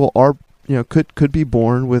some people are, could be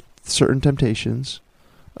born with certain temptations,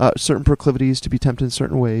 certain proclivities to be tempted in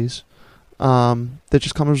certain ways, that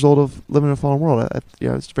just come as a result of living in a fallen world.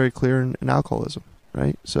 It's very clear in alcoholism,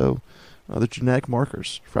 right? So, the genetic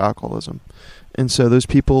markers for alcoholism, and so those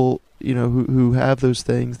people, who have those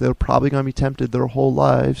things, they're probably going to be tempted their whole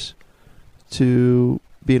lives to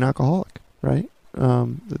be an alcoholic, right?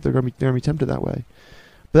 They're going to be tempted that way.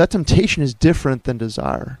 But that temptation is different than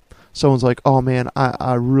desire. Someone's like, oh man,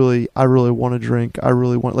 I really want to drink. I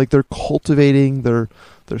really want, like, they're cultivating, they're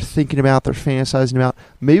thinking about, they're fantasizing about.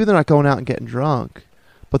 Maybe they're not going out and getting drunk,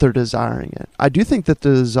 but they're desiring it. I do think that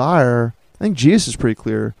the desire, I think Jesus is pretty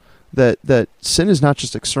clear that sin is not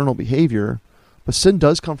just external behavior, but sin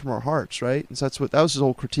does come from our hearts, right? And so that was his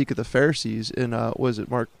whole critique of the Pharisees in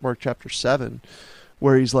Mark chapter 7,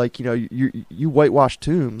 where he's like, you whitewash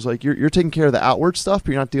tombs, like you're taking care of the outward stuff,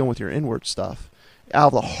 but you're not dealing with your inward stuff. Out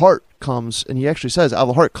of the heart comes, and he actually says, out of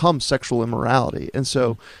the heart comes sexual immorality. And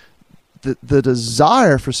so the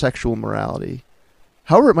desire for sexual immorality,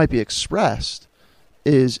 however it might be expressed,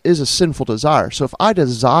 is a sinful desire. So if I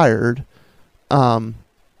desired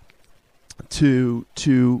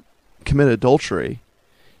to commit adultery,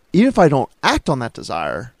 even if I don't act on that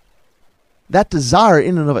desire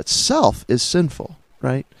in and of itself is sinful,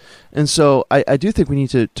 right? And so I do think we need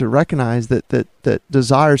to recognize that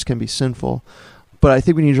desires can be sinful, but I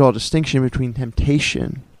think we need to draw a distinction between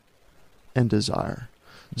temptation and desire.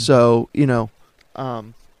 Mm-hmm. So,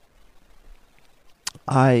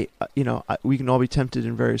 we can all be tempted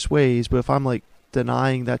in various ways, but if I'm like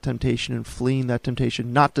denying that temptation and fleeing that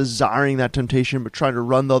temptation, not desiring that temptation, but trying to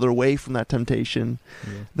run the other way from that temptation,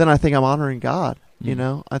 then I think I'm honoring God.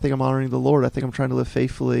 I think I'm honoring the Lord. I think I'm trying to live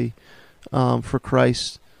faithfully for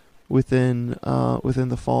Christ within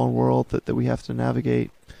the fallen world that we have to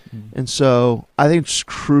navigate. And so I think it's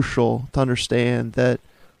crucial to understand that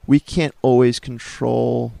we can't always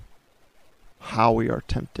control how we are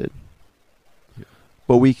tempted,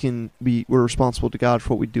 but we're responsible to God for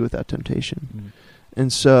what we do with that temptation.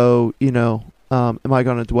 And so, am I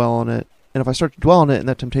going to dwell on it? And if I start to dwell on it and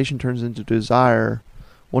that temptation turns into desire,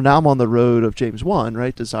 well, now I'm on the road of James 1,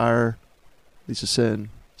 right? Desire leads to sin,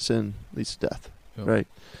 sin leads to death, right?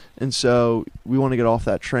 And so we want to get off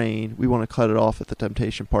that train. We want to cut it off at the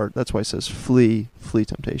temptation part. That's why it says flee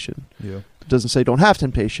temptation. Yeah. It doesn't say don't have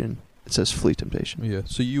temptation. It says flee temptation. Yeah.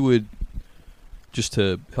 So you would, just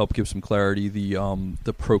to help give some clarity,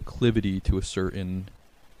 the proclivity to a certain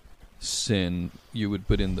sin, you would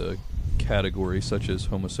put in the category such as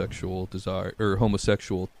homosexual desire or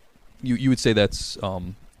homosexual. You would say that's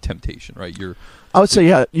temptation, right? I would say,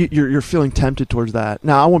 yeah, you're feeling tempted towards that.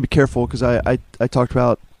 Now, I want to be careful because I talked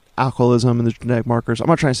about alcoholism and the genetic markers. I'm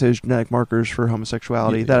not trying to say there's genetic markers for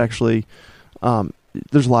homosexuality. Yeah. That actually,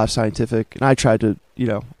 there's a lot of scientific, and I tried to,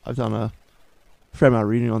 I've done a fair amount of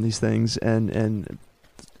reading on these things, and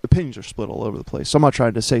opinions are split all over the place. So I'm not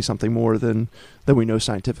trying to say something more than we know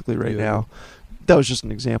scientifically right now. That was just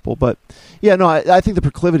an example, but yeah, no, I think the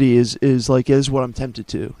proclivity is what I'm tempted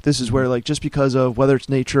to. This is where, like, just because of whether it's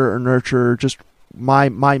nature or nurture, just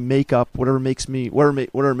my makeup, whatever made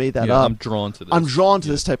that up. I'm drawn to this. I'm drawn to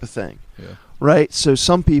this type of thing. Yeah. Right? So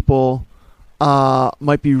some people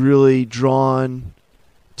might be really drawn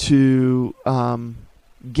to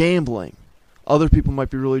gambling. Other people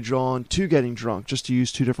might be really drawn to getting drunk, just to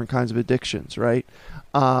use two different kinds of addictions, right?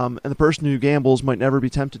 And the person who gambles might never be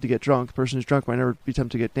tempted to get drunk. The person who's drunk might never be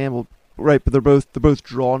tempted to get gambled, right? But they're both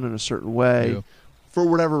drawn in a certain way for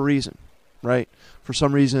whatever reason, right? For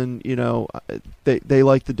some reason, they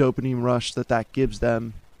like the dopamine rush that gives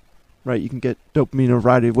them, right? You can get dopamine in a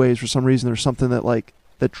variety of ways. For some reason, there's something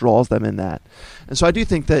that draws them in that. And so I do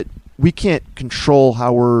think that we can't control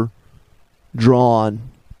how we're drawn,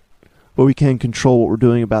 but we can control what we're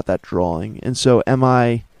doing about that drawing. And so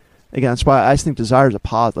again, that's why I think desire is a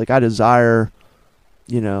positive. Like I desire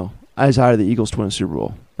the Eagles to win a Super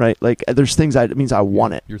Bowl, right? Like there's things it means I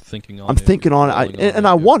want it. You're thinking on I'm thinking on it, and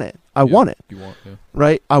I want it. I want it. You want,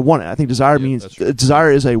 right? I want it. I think desire means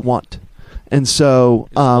desire is a want. And so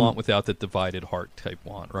it's want without the divided heart type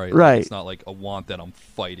want, right? Right. Like it's not like a want that I'm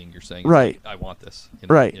fighting. You're saying, right? Like, I want this.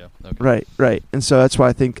 Right. Yeah. Okay. Right. And so that's why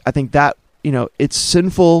I think that it's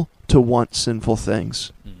sinful to want sinful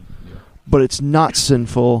things, but it's not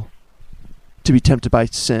sinful to be tempted by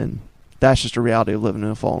sin. That's just a reality of living in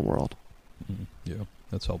a fallen world. Yeah,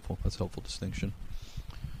 that's helpful. That's a helpful distinction.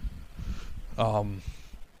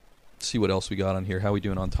 See what else we got on here. How are we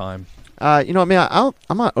doing on time? I'm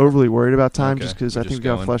not overly worried about time, just because I think we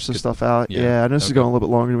gotta flesh this stuff out. Yeah, I know this is going a little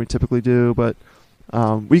bit longer than we typically do, but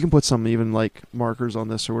we can put some even like markers on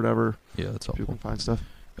this or whatever. Yeah, that's helpful. People can find stuff.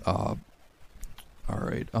 All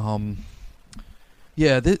right.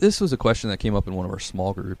 This was a question that came up in one of our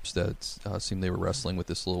small groups that seemed they were wrestling with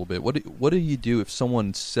this a little bit. What do you do if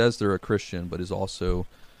someone says they're a Christian but is also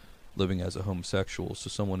living as a homosexual? So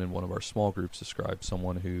someone in one of our small groups described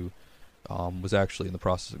someone who was actually in the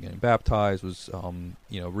process of getting baptized, was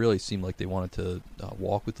really seemed like they wanted to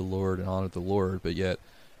walk with the Lord and honor the Lord, but yet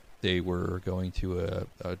they were going to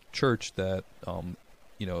a church that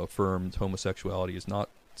affirmed homosexuality is not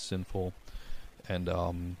sinful.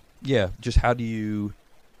 And just how do you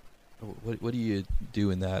what do you do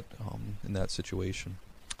in that situation?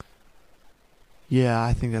 Yeah,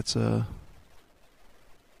 I think that's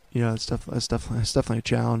it's definitely a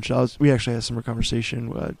challenge. We actually had a similar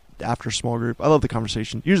conversation after small group. I love the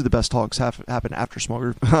conversation. Usually the best talks happen after small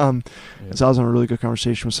group. So I was on a really good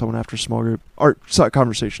conversation with someone after small group.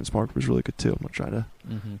 Conversation small group was really good too. I'm not trying to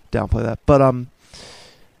downplay that, but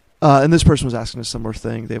and this person was asking a similar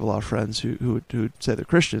thing. They have a lot of friends who would say they're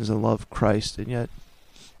Christians and love Christ, and yet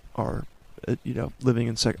are living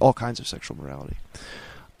in all kinds of sexual morality.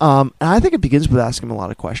 And I think it begins with asking them a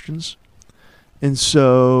lot of questions. And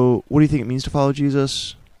so, what do you think it means to follow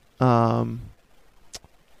Jesus? And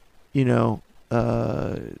then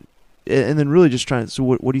really just trying to. So,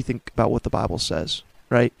 what do you think about what the Bible says,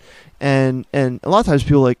 right? And a lot of times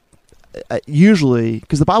people usually,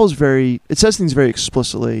 because the Bible it says things very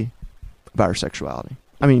explicitly about our sexuality.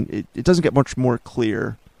 I mean, it doesn't get much more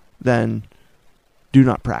clear than do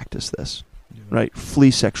not practice this, right? Flee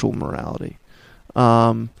sexual morality.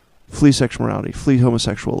 Flee sexual morality. Flee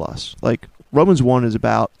homosexual lust. Like, Romans 1 is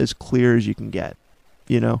about as clear as you can get,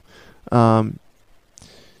 You can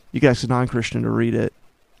ask a non-Christian to read it,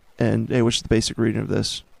 and, hey, what's the basic reading of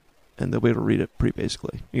this? And they'll be able to read it pretty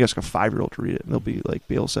basically. You can ask a 5-year-old to read it, and they'll be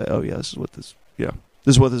able to say, oh, yeah, this is what this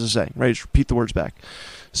is saying, right? Just repeat the words back.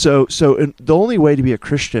 So the only way to be a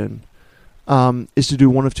Christian is to do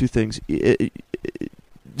one of two things. To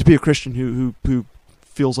be a Christian who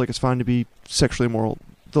feels like it's fine to be sexually immoral,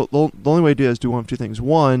 the only way to do that is do one of two things.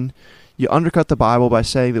 One, you undercut the Bible by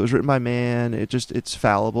saying that it was written by man. It's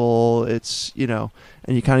fallible. And you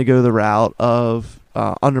kind of go the route of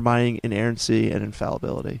undermining inerrancy and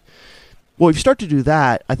infallibility. Well, if you start to do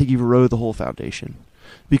that, I think you've eroded the whole foundation.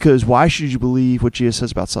 Because why should you believe what Jesus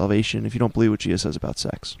says about salvation if you don't believe what Jesus says about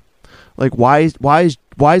sex? Like, why is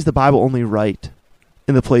the Bible only right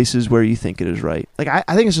in the places where you think it is right? Like,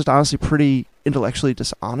 I think it's just honestly pretty intellectually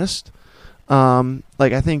dishonest.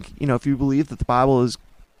 I think, if you believe that the Bible is,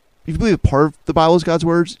 if you believe that part of the Bible is God's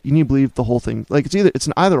words, you need to believe the whole thing. Like, it's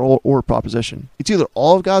an either or proposition. It's either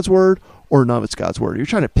all of God's word or none of it's God's word. You're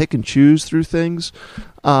trying to pick and choose through things.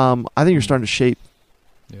 I think you're starting to shape.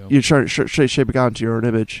 Yeah. You're trying to shape a God into your own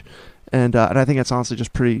image, and I think that's honestly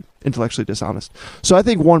just pretty intellectually dishonest. So I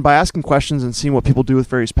think, one, by asking questions and seeing what people do with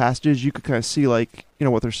various passages, you could kind of see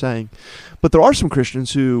what they're saying. But there are some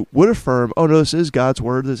Christians who would affirm, oh no, this is God's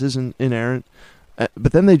word, this isn't inerrant.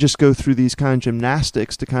 But then they just go through these kind of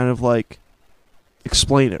gymnastics to kind of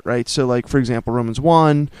explain it, right? So for example, Romans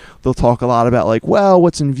 1, they'll talk a lot about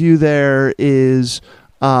what's in view there is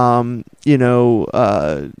What's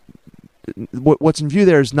in view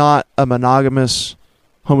there is not a monogamous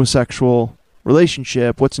homosexual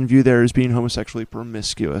relationship. What's in view there is being homosexually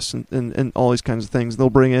promiscuous and all these kinds of things.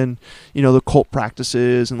 They'll bring in, the cult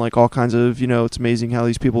practices and like all kinds of, it's amazing how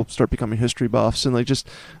these people start becoming history buffs and like just,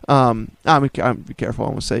 I'm be careful. I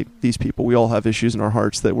want to say these people, we all have issues in our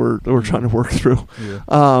hearts that we're trying to work through.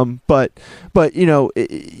 Yeah. But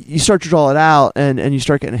you start to draw it out and you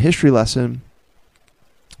start getting a history lesson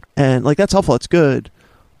and like, that's helpful. It's good.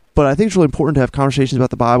 But I think it's really important to have conversations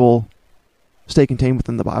about the Bible, stay contained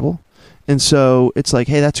within the Bible. And so it's like,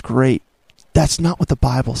 hey, that's great. That's not what the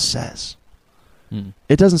Bible says.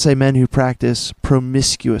 It doesn't say men who practice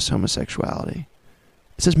promiscuous homosexuality.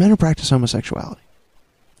 It says men who practice homosexuality.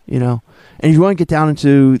 And if you want to get down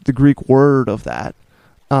into the Greek word of that,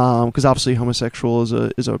 because obviously homosexual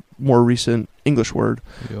is a more recent English word.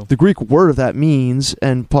 The Greek word of that means,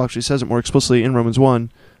 and Paul actually says it more explicitly in Romans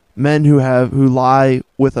 1, men who lie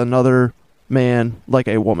with another man like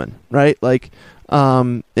a woman, right? Like,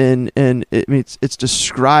 and it's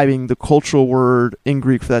describing the cultural word in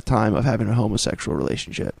Greek for that time of having a homosexual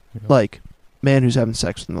relationship, like man who's having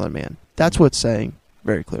sex with another man. That's what it's saying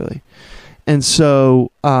very clearly. And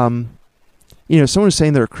so, someone who's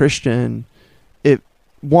saying they're a Christian, I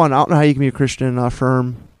don't know how you can be a Christian and not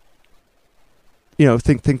affirm,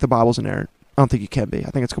 think the Bible's inerrant. I don't think you can be. I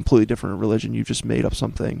think it's a completely different religion. You've just made up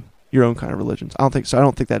something, your own kind of religions. I don't think so. I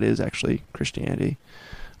don't think that is actually Christianity.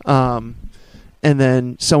 And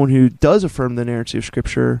then someone who does affirm the inerrancy of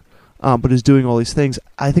Scripture, but is doing all these things,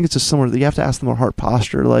 I think it's a similar. You have to ask them a heart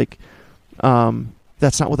posture. Like,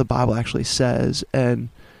 that's not what the Bible actually says. And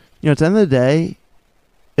at the end of the day,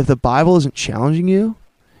 if the Bible isn't challenging you,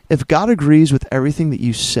 if God agrees with everything that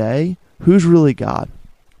you say, who's really God?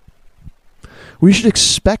 We should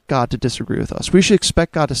expect God to disagree with us. We should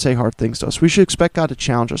expect God to say hard things to us. We should expect God to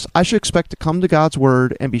challenge us. I should expect to come to God's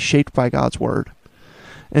word and be shaped by God's word.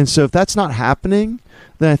 And so if that's not happening,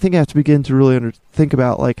 then I think I have to begin to really think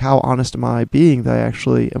about like how honest am I being that I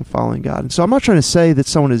actually am following God. And so I'm not trying to say that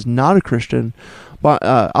someone is not a Christian, but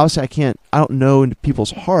obviously I don't know into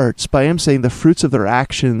people's hearts, but I am saying the fruits of their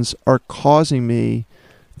actions are causing me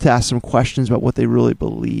to ask some questions about what they really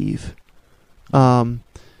believe. And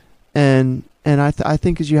I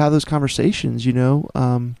think as you have those conversations,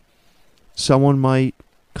 someone might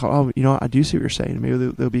call, I do see what you're saying. Maybe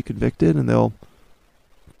they'll be convicted and they'll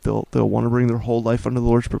want to bring their whole life under the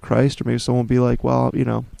Lordship of Christ. Or maybe someone will be like, well,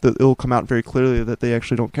 it'll come out very clearly that they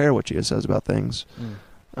actually don't care what Jesus says about things.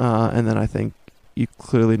 And then I think you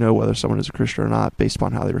clearly know whether someone is a Christian or not based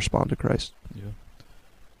upon how they respond to Christ. Yeah,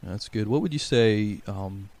 that's good. What would you say,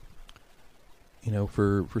 for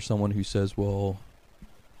someone who says, well,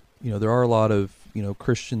 there are a lot of,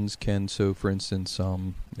 Christians can, so for instance,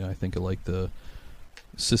 I think of like the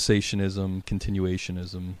cessationism,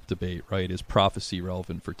 continuationism debate, right? Is prophecy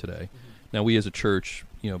relevant for today? Now, we as a church,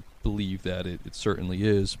 believe that it certainly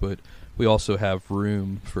is, but we also have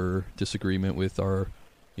room for disagreement with our,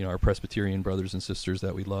 our Presbyterian brothers and sisters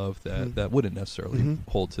that we love that wouldn't necessarily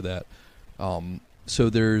hold to that. So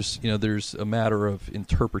there's a matter of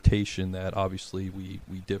interpretation that obviously we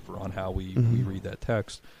differ on how we read that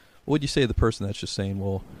text. What would you say to the person that's just saying,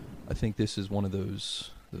 well, I think this is one of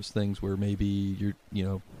those things where maybe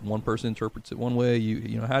one person interprets it one way,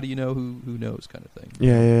 how do you know who knows kind of thing?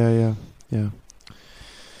 Yeah.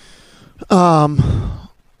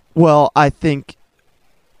 Well, I think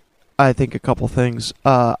a couple things.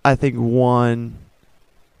 I think one,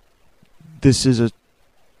 this is a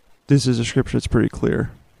scripture that's pretty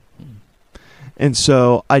clear. And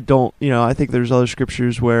so I think there's other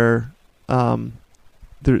scriptures where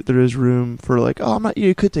there is room for like,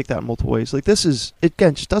 you could take that in multiple ways. Like this is,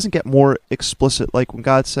 again, just doesn't get more explicit. Like when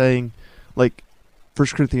God's saying, like 1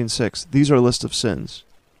 Corinthians 6, these are a list of sins,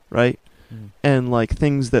 right? And like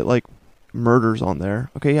things that like murder's on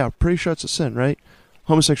there. Okay, yeah, pretty sure it's a sin, right?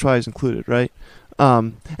 Homosexuality is included, right?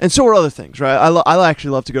 And so are other things, right? I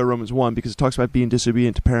actually love to go to Romans 1 because it talks about being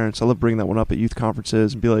disobedient to parents. I love bringing that one up at youth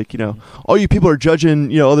conferences and be like, all you people are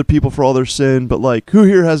judging, other people for all their sin, but like, who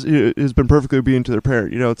here has been perfectly obedient to their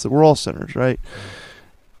parent? We're all sinners, right?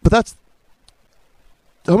 But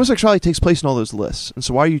homosexuality takes place in all those lists, and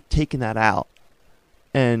so why are you taking that out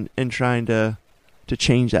and trying to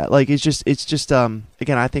change that? Like it's just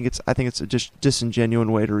again, I think it's a just disingenuous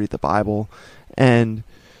way to read the Bible, and.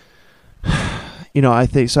 I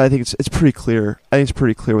think it's pretty clear. I think it's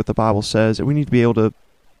pretty clear what the Bible says, and we need to be able to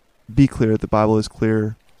be clear that the Bible is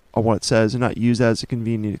clear on what it says, and not use that as a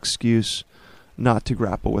convenient excuse not to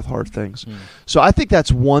grapple with hard things. So I think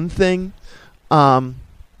that's one thing.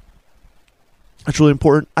 That's really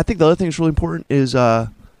important. I think the other thing that's really important is, this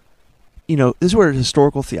is where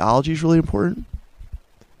historical theology is really important.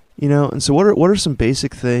 And so what are some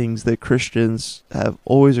basic things that Christians have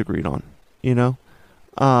always agreed on?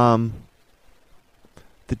 The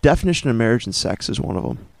definition of marriage and sex is one of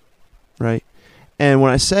them, right? And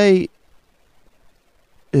when I say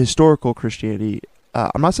historical Christianity,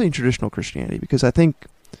 I'm not saying traditional Christianity, because I think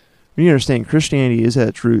when you understand Christianity is at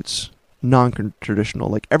its roots non-traditional.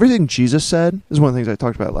 Like everything Jesus said, this is one of the things I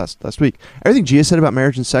talked about last week. Everything Jesus said about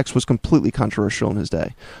marriage and sex was completely controversial in his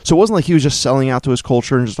day. So it wasn't like he was just selling out to his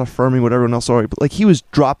culture and just affirming what everyone else already, but like he was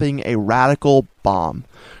dropping a radical bomb.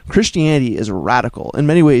 Christianity is radical. In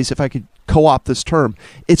many ways, if I could co-opt this term,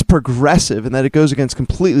 it's progressive in that it goes against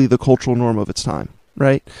completely the cultural norm of its time,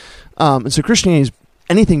 right? And so Christianity is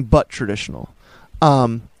anything but traditional.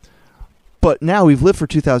 But now we've lived for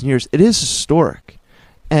 2,000 years. It is historic.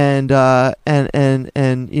 And I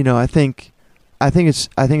think it's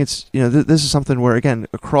this is something where, again,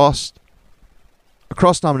 across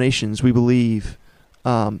denominations we believe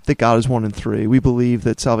that God is one and three. We believe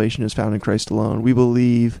that salvation is found in Christ alone. We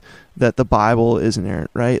believe that the Bible is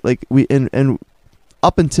inerrant, right? Like and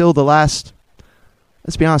up until the last,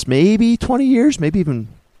 let's be honest, maybe 20 years, maybe even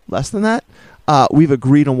less than that, we've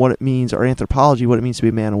agreed on what it means, our anthropology, what it means to be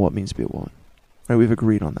a man and what it means to be a woman. Right? We've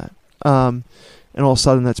agreed on that. And all of a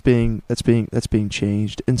sudden that's being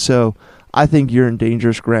changed. And so I think you're in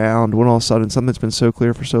dangerous ground when all of a sudden something that's been so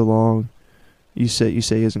clear for so long, you say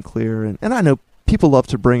isn't clear. And I know people love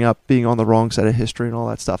to bring up being on the wrong side of history and all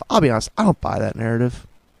that stuff. I'll be honest, I don't buy that narrative.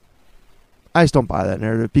 I just don't buy that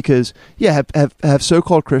narrative because, have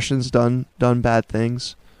so-called Christians done bad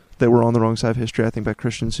things that were on the wrong side of history? I think by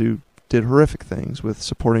Christians who did horrific things with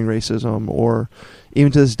supporting racism, or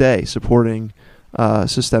even to this day supporting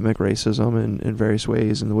systemic racism in various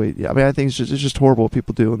ways. And the way, I think it's just horrible what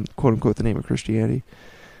people do in quote unquote the name of Christianity.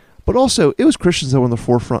 But also, it was Christians that were in the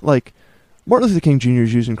forefront. Like Martin Luther King Jr.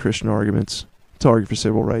 is using Christian arguments to argue for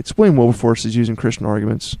civil rights. William Wilberforce is using Christian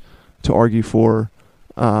arguments to argue for,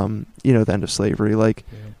 the end of slavery. Like,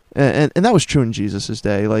 and that was true in Jesus's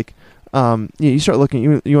day. Like, you start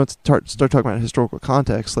looking, you want to start talking about historical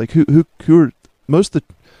context. Like, who are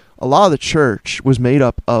a lot of the church was made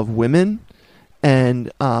up of women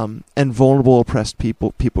and vulnerable, oppressed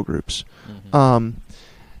people groups. Mm-hmm.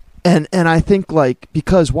 And I think, like,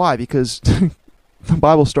 because why? Because the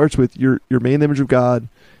Bible starts with you're made in the image of God,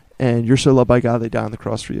 and you're so loved by God they died on the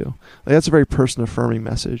cross for you. Like, that's a very person affirming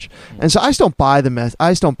message. Mm-hmm. And so I just don't buy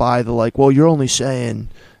the like, well, you're only saying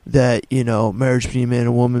that marriage between a man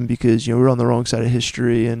and woman because we're on the wrong side of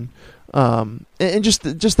history, and just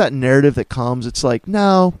that narrative that comes. It's like,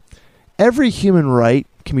 no, every human right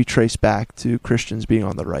can be traced back to Christians being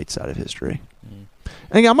on the right side of history. Mm.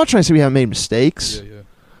 And again, I'm not trying to say we haven't made mistakes. Yeah.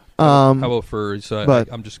 How about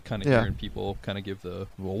I'm just kind of hearing people kind of give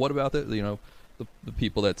what about the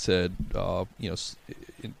people that said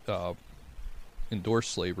endorse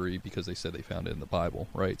slavery because they said they found it in the Bible,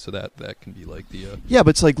 right? So that can be like the but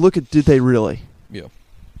it's like, look at, did they really? Yeah.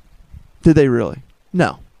 Did they really?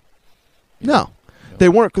 No. No. They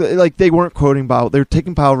weren't quoting Bible. They were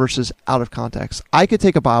taking Bible verses out of context. I could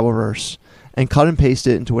take a Bible verse and cut and paste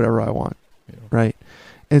it into whatever I want, right?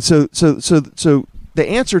 And so the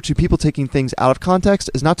answer to people taking things out of context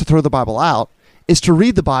is not to throw the Bible out, is to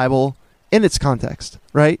read the Bible in its context,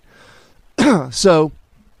 right? So,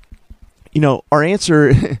 our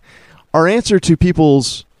answer to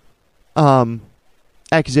people's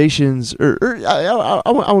accusations or I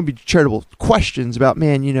want to be charitable, questions about,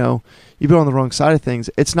 man, you've been on the wrong side of things.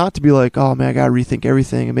 It's not to be like, oh man, I got to rethink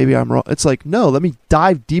everything and maybe I'm wrong. It's like, no, let me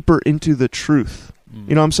dive deeper into the truth. Mm.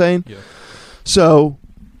 You know what I'm saying? Yeah. So,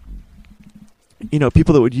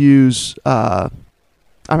 people that would use, I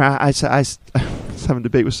was having a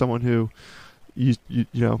debate with someone who,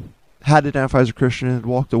 had to identify as a Christian and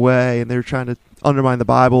walked away, and they were trying to undermine the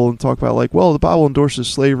Bible and talk about, like, well, the Bible endorses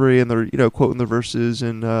slavery, and they're, quoting the verses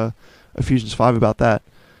in Ephesians 5 about that.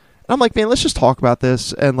 And I'm like, man, let's just talk about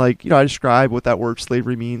this. And, like, I describe what that word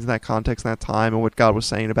slavery means in that context, in that time, and what God was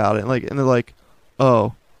saying about it. And they're like,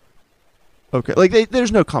 oh, okay. Like,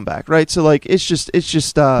 there's no comeback, right? So, like, it's just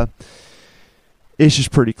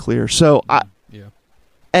pretty clear. So,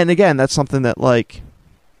 and again, that's something that, like,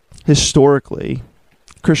 historically,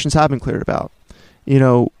 Christians have been cleared about.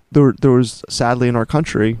 There was, sadly, in our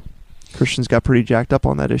country, Christians got pretty jacked up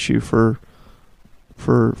on that issue for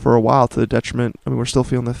a while, to the detriment. I mean, we're still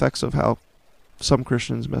feeling the effects of how some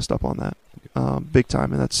Christians messed up on that big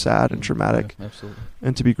time, and that's sad and traumatic,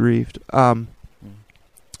 and to be grieved. But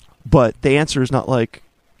the answer is not like,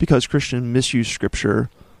 because Christians misuse Scripture,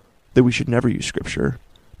 that we should never use Scripture.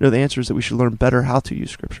 No, the answer is that we should learn better how to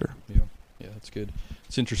use Scripture. Yeah, that's good.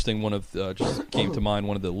 It's interesting. One of just came to mind.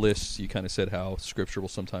 One of the lists you kind of said how Scripture will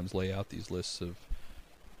sometimes lay out these lists of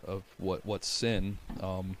what's sin.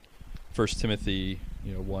 1 Timothy,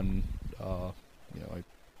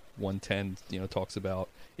 1:10, talks about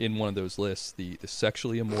in one of those lists the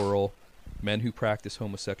sexually immoral, men who practice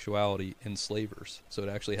homosexuality, enslavers. So it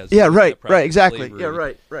actually has right, exactly. Yeah,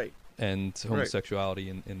 right. And homosexuality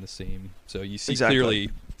in the same. So you see Exactly. clearly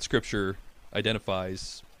Scripture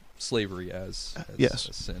identifies slavery as Yes.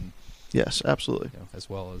 a sin. Yes, absolutely. As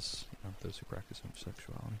well as those who practice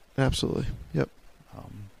homosexuality. Absolutely. Yep.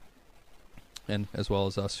 And as well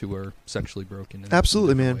as us who are sexually broken.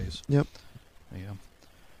 Absolutely, in man. ways. Yep. Yeah.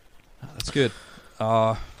 That's good.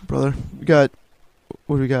 Brother, what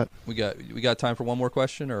do we got? We got time for one more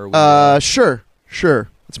question, or are we, sure.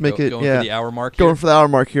 Let's make it. Going Yeah, for the hour mark. Here? Going for the hour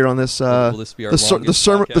mark here on this. Will this be our the sermon.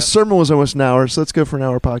 podcast? The sermon was almost an hour, so let's go for an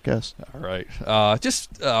hour podcast. All right.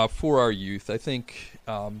 Just for our youth, I think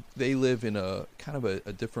they live in a kind of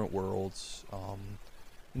a different world.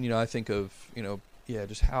 And, I think of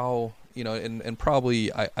just how and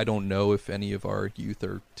probably I don't know if any of our youth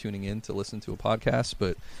are tuning in to listen to a podcast,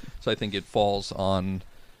 but so I think it falls on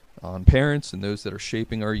parents and those that are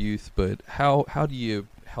shaping our youth. But how do you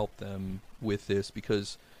help them with this?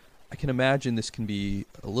 Because I can imagine this can be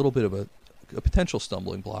a little bit of a potential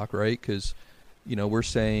stumbling block, right? Because we're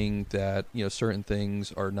saying that certain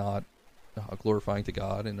things are not glorifying to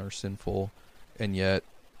God and are sinful, and yet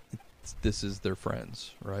this is their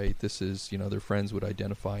friends, right? This is their friends would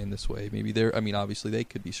identify in this way. Maybe obviously they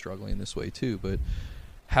could be struggling in this way too. But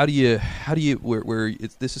how do you where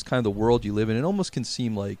this is kind of the world you live in? It almost can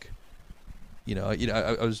seem like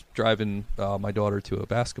I was driving my daughter to a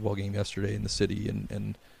basketball game yesterday in the city,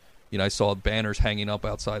 and I saw banners hanging up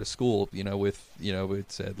outside of school, with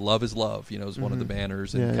it said "Love is love," it was one of the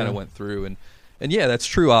banners, and kind of went through, and yeah, that's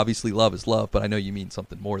true. Obviously, love is love, but I know you mean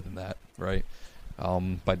something more than that, right?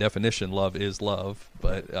 By definition, love is love,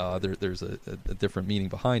 but there's a different meaning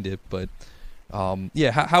behind it. But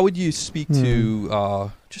how would you speak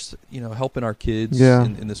to just helping our kids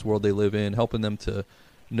in this world they live in, helping them to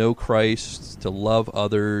know Christ, to love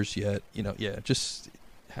others, yet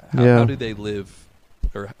how do they live,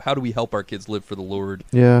 or how do we help our kids live for the Lord?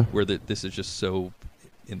 Yeah, where this is just so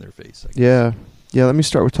in their face, I guess. Yeah. Let me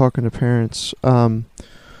start with talking to parents.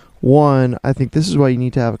 One, I think this is why you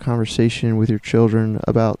need to have a conversation with your children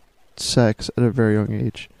about sex at a very young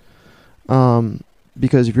age.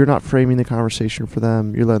 Because if you're not framing the conversation for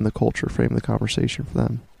them, you're letting the culture frame the conversation for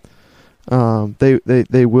them.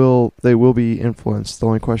 They will be influenced. The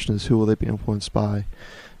only question is, who will they be influenced by?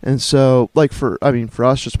 And so, for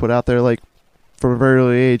us, just put out there, from a very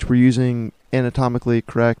early age, we're using anatomically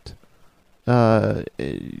correct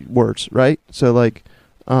words, right? So,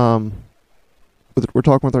 we're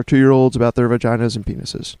talking with our 2-year-olds about their vaginas and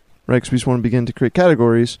penises, right? Because we just want to begin to create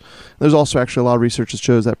categories. There's also actually a lot of research that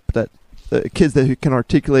shows that kids that can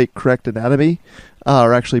articulate correct anatomy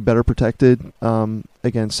are actually better protected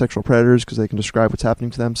against sexual predators because they can describe what's happening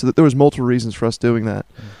to them. So there was multiple reasons for us doing that.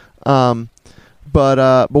 But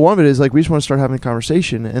one of it is we just want to start having a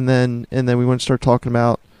conversation, and then we want to start talking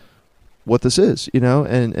about what this is,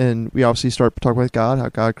 and we obviously start talking with God, how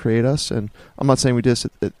God created us. And I'm not saying we did this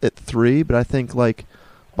at 3, but I think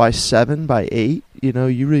by 7, by 8, you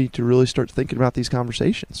need to really start thinking about these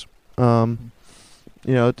conversations. You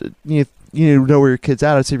need to know where your kid's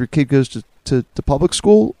at. I'd say if your kid goes to public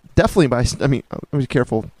school, definitely let me be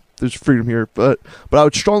careful. There's freedom here, but I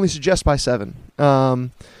would strongly suggest by 7.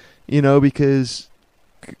 Because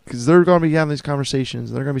they're going to be having these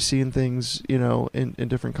conversations, and they're going to be seeing things, in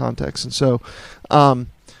different contexts. And so, I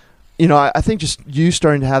think just you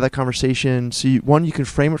starting to have that conversation, so you can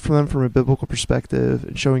frame it for them from a biblical perspective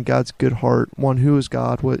and showing God's good heart. One, who is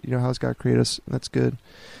God? What, how has God created us? And that's good.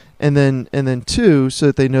 And then 2, so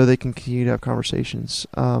that they know they can continue to have conversations.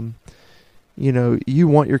 You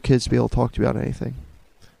want your kids to be able to talk to you about anything,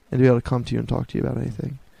 and to be able to come to you and talk to you about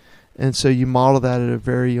anything. And so you model that at a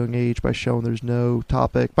very young age by showing there's no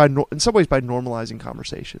topic, in some ways by normalizing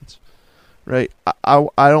conversations, right? I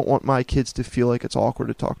don't want my kids to feel like it's awkward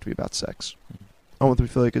to talk to me about sex. I want them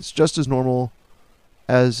to feel like it's just as normal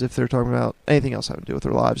as if they're talking about anything else having to do with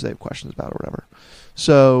their lives they have questions about or whatever.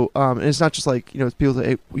 So, and it's not just people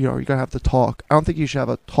that, you're going to have to talk. I don't think you should have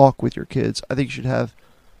a talk with your kids. I think you should have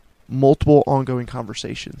multiple ongoing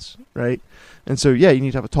conversations, right? And so, you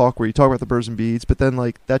need to have a talk where you talk about the birds and beads, but then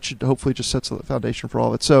that should hopefully just set the foundation for all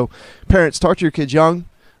of it. So parents, talk to your kids young,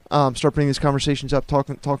 start bringing these conversations up,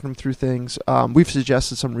 talking them through things. We've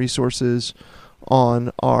suggested some resources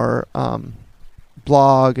on our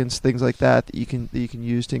blog and things like that you can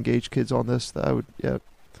use to engage kids on this, that I would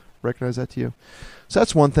recognize that to you. So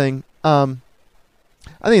that's one thing. I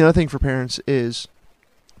think another thing for parents is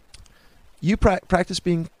you practice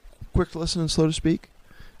being quick to listen and slow to speak.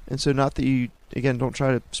 And so not that you, again, don't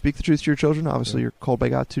try to speak the truth to your children. Obviously, you're called by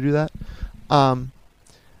God to do that.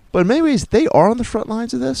 But in many ways, they are on the front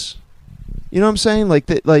lines of this. You know what I'm saying?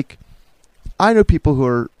 Like I know people who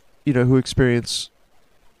are, who experience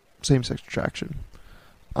same-sex attraction.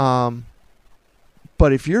 But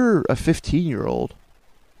if you're a 15-year-old,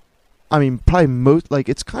 I mean, probably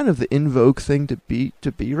it's kind of the in vogue thing to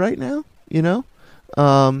be right now,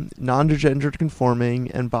 non-gender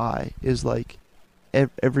conforming and bi is like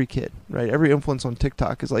every kid, right? Every influence on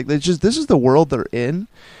TikTok is like, this is the world they're in.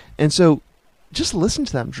 And so just listen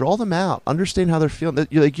to them, draw them out, understand how they're feeling.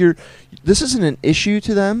 This isn't an issue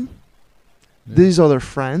to them. Yeah. These are their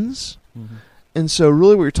friends. Mm-hmm. And so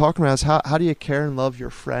really what you're talking about is how do you care and love your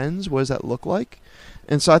friends? What does that look like?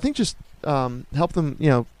 And so I think just help them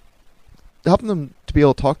to be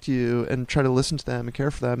able to talk to you and try to listen to them and care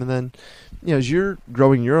for them. And then, as you're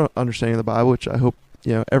growing your understanding of the Bible, which I hope,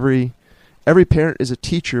 every parent is a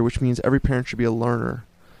teacher, which means every parent should be a learner.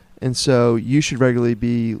 And so you should regularly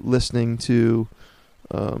be listening to,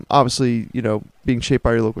 obviously, being shaped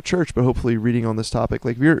by your local church, but hopefully reading on this topic.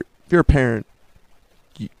 Like if you're a parent,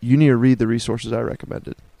 you need to read the resources I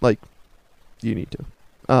recommended. Like, you need to.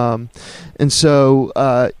 And so,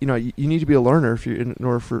 you need to be a learner in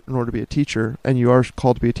order to be a teacher, and you are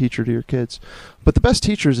called to be a teacher to your kids. But the best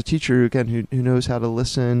teacher is a teacher, again, who knows how to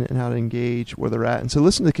listen and how to engage where they're at. And so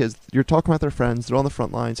listen to the kids. You're talking about their friends. They're on the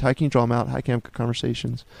front lines. How can you draw them out? How can you have good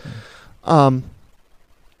conversations? Mm-hmm.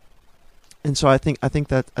 And so I think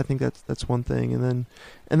that's one thing. And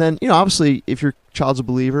then obviously if your child's a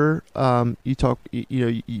believer, you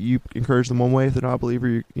encourage them one way. If they're not a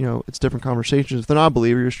believer, it's different conversations. If they're not a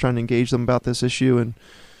believer, you're just trying to engage them about this issue and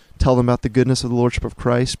tell them about the goodness of the Lordship of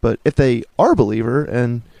Christ. But if they are a believer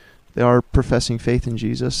and they are professing faith in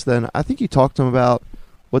Jesus, then I think you talk to them about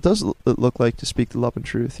what does it look like to speak the love and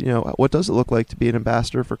truth. What does it look like to be an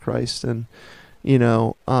ambassador for Christ, and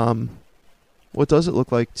what does it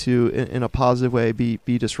look like to, in a positive way, be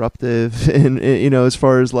disruptive, and as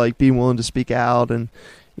far as like being willing to speak out. And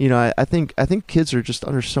I think kids are just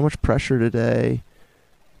under so much pressure today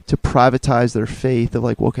to privatize their faith of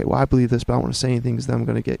like, well, okay, well, I believe this, but I don't want to say anything because then I'm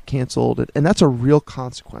going to get canceled, and that's a real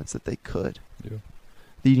consequence that they could. Yeah.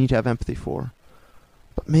 That you need to have empathy for.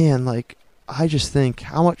 But man, like, I just think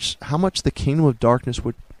how much the kingdom of darkness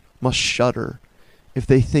must shudder if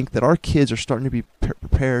they think that our kids are starting to be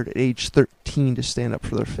prepared at age 13 to stand up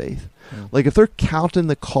for their faith. Yeah. Like, if they're counting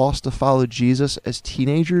the cost to follow Jesus as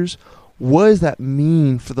teenagers, what does that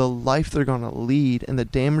mean for the life they're going to lead and the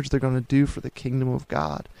damage they're going to do for the kingdom of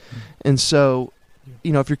God? And so,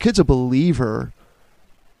 if your kid's a believer,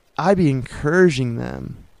 I'd be encouraging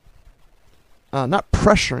them, not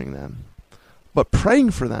pressuring them, but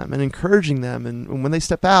praying for them and encouraging them. And when they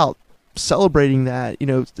step out, celebrating that,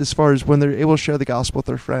 as far as when they're able to share the gospel with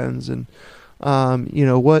their friends, and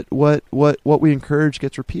what we encourage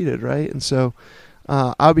gets repeated, right? And so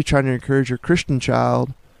I'll be trying to encourage your Christian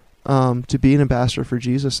child to be an ambassador for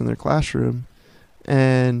Jesus in their classroom,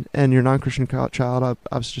 and your non-Christian child,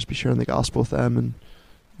 I'll just be sharing the gospel with them,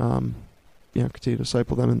 and continue to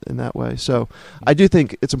disciple them in that way. So I do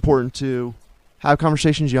think it's important to have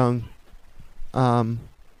conversations young,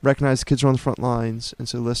 recognize the kids are on the front lines, and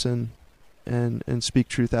so listen and speak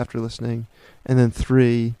truth after listening. And then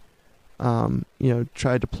 3,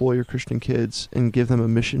 try to deploy your Christian kids and give them a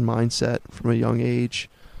mission mindset from a young age.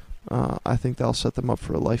 I think that'll set them up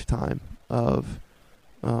for a lifetime of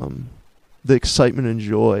the excitement and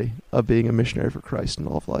joy of being a missionary for Christ in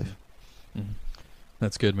all of life. Mm-hmm.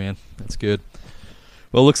 That's good, man. That's good.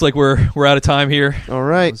 Well, it looks like we're out of time here. All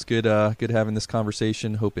right. It was good having this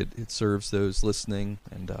conversation. Hope it serves those listening,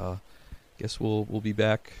 and guess we'll be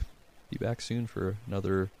back soon for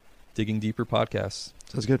another Digging Deeper podcast.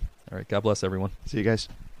 Sounds good. All right. God bless everyone. See you guys.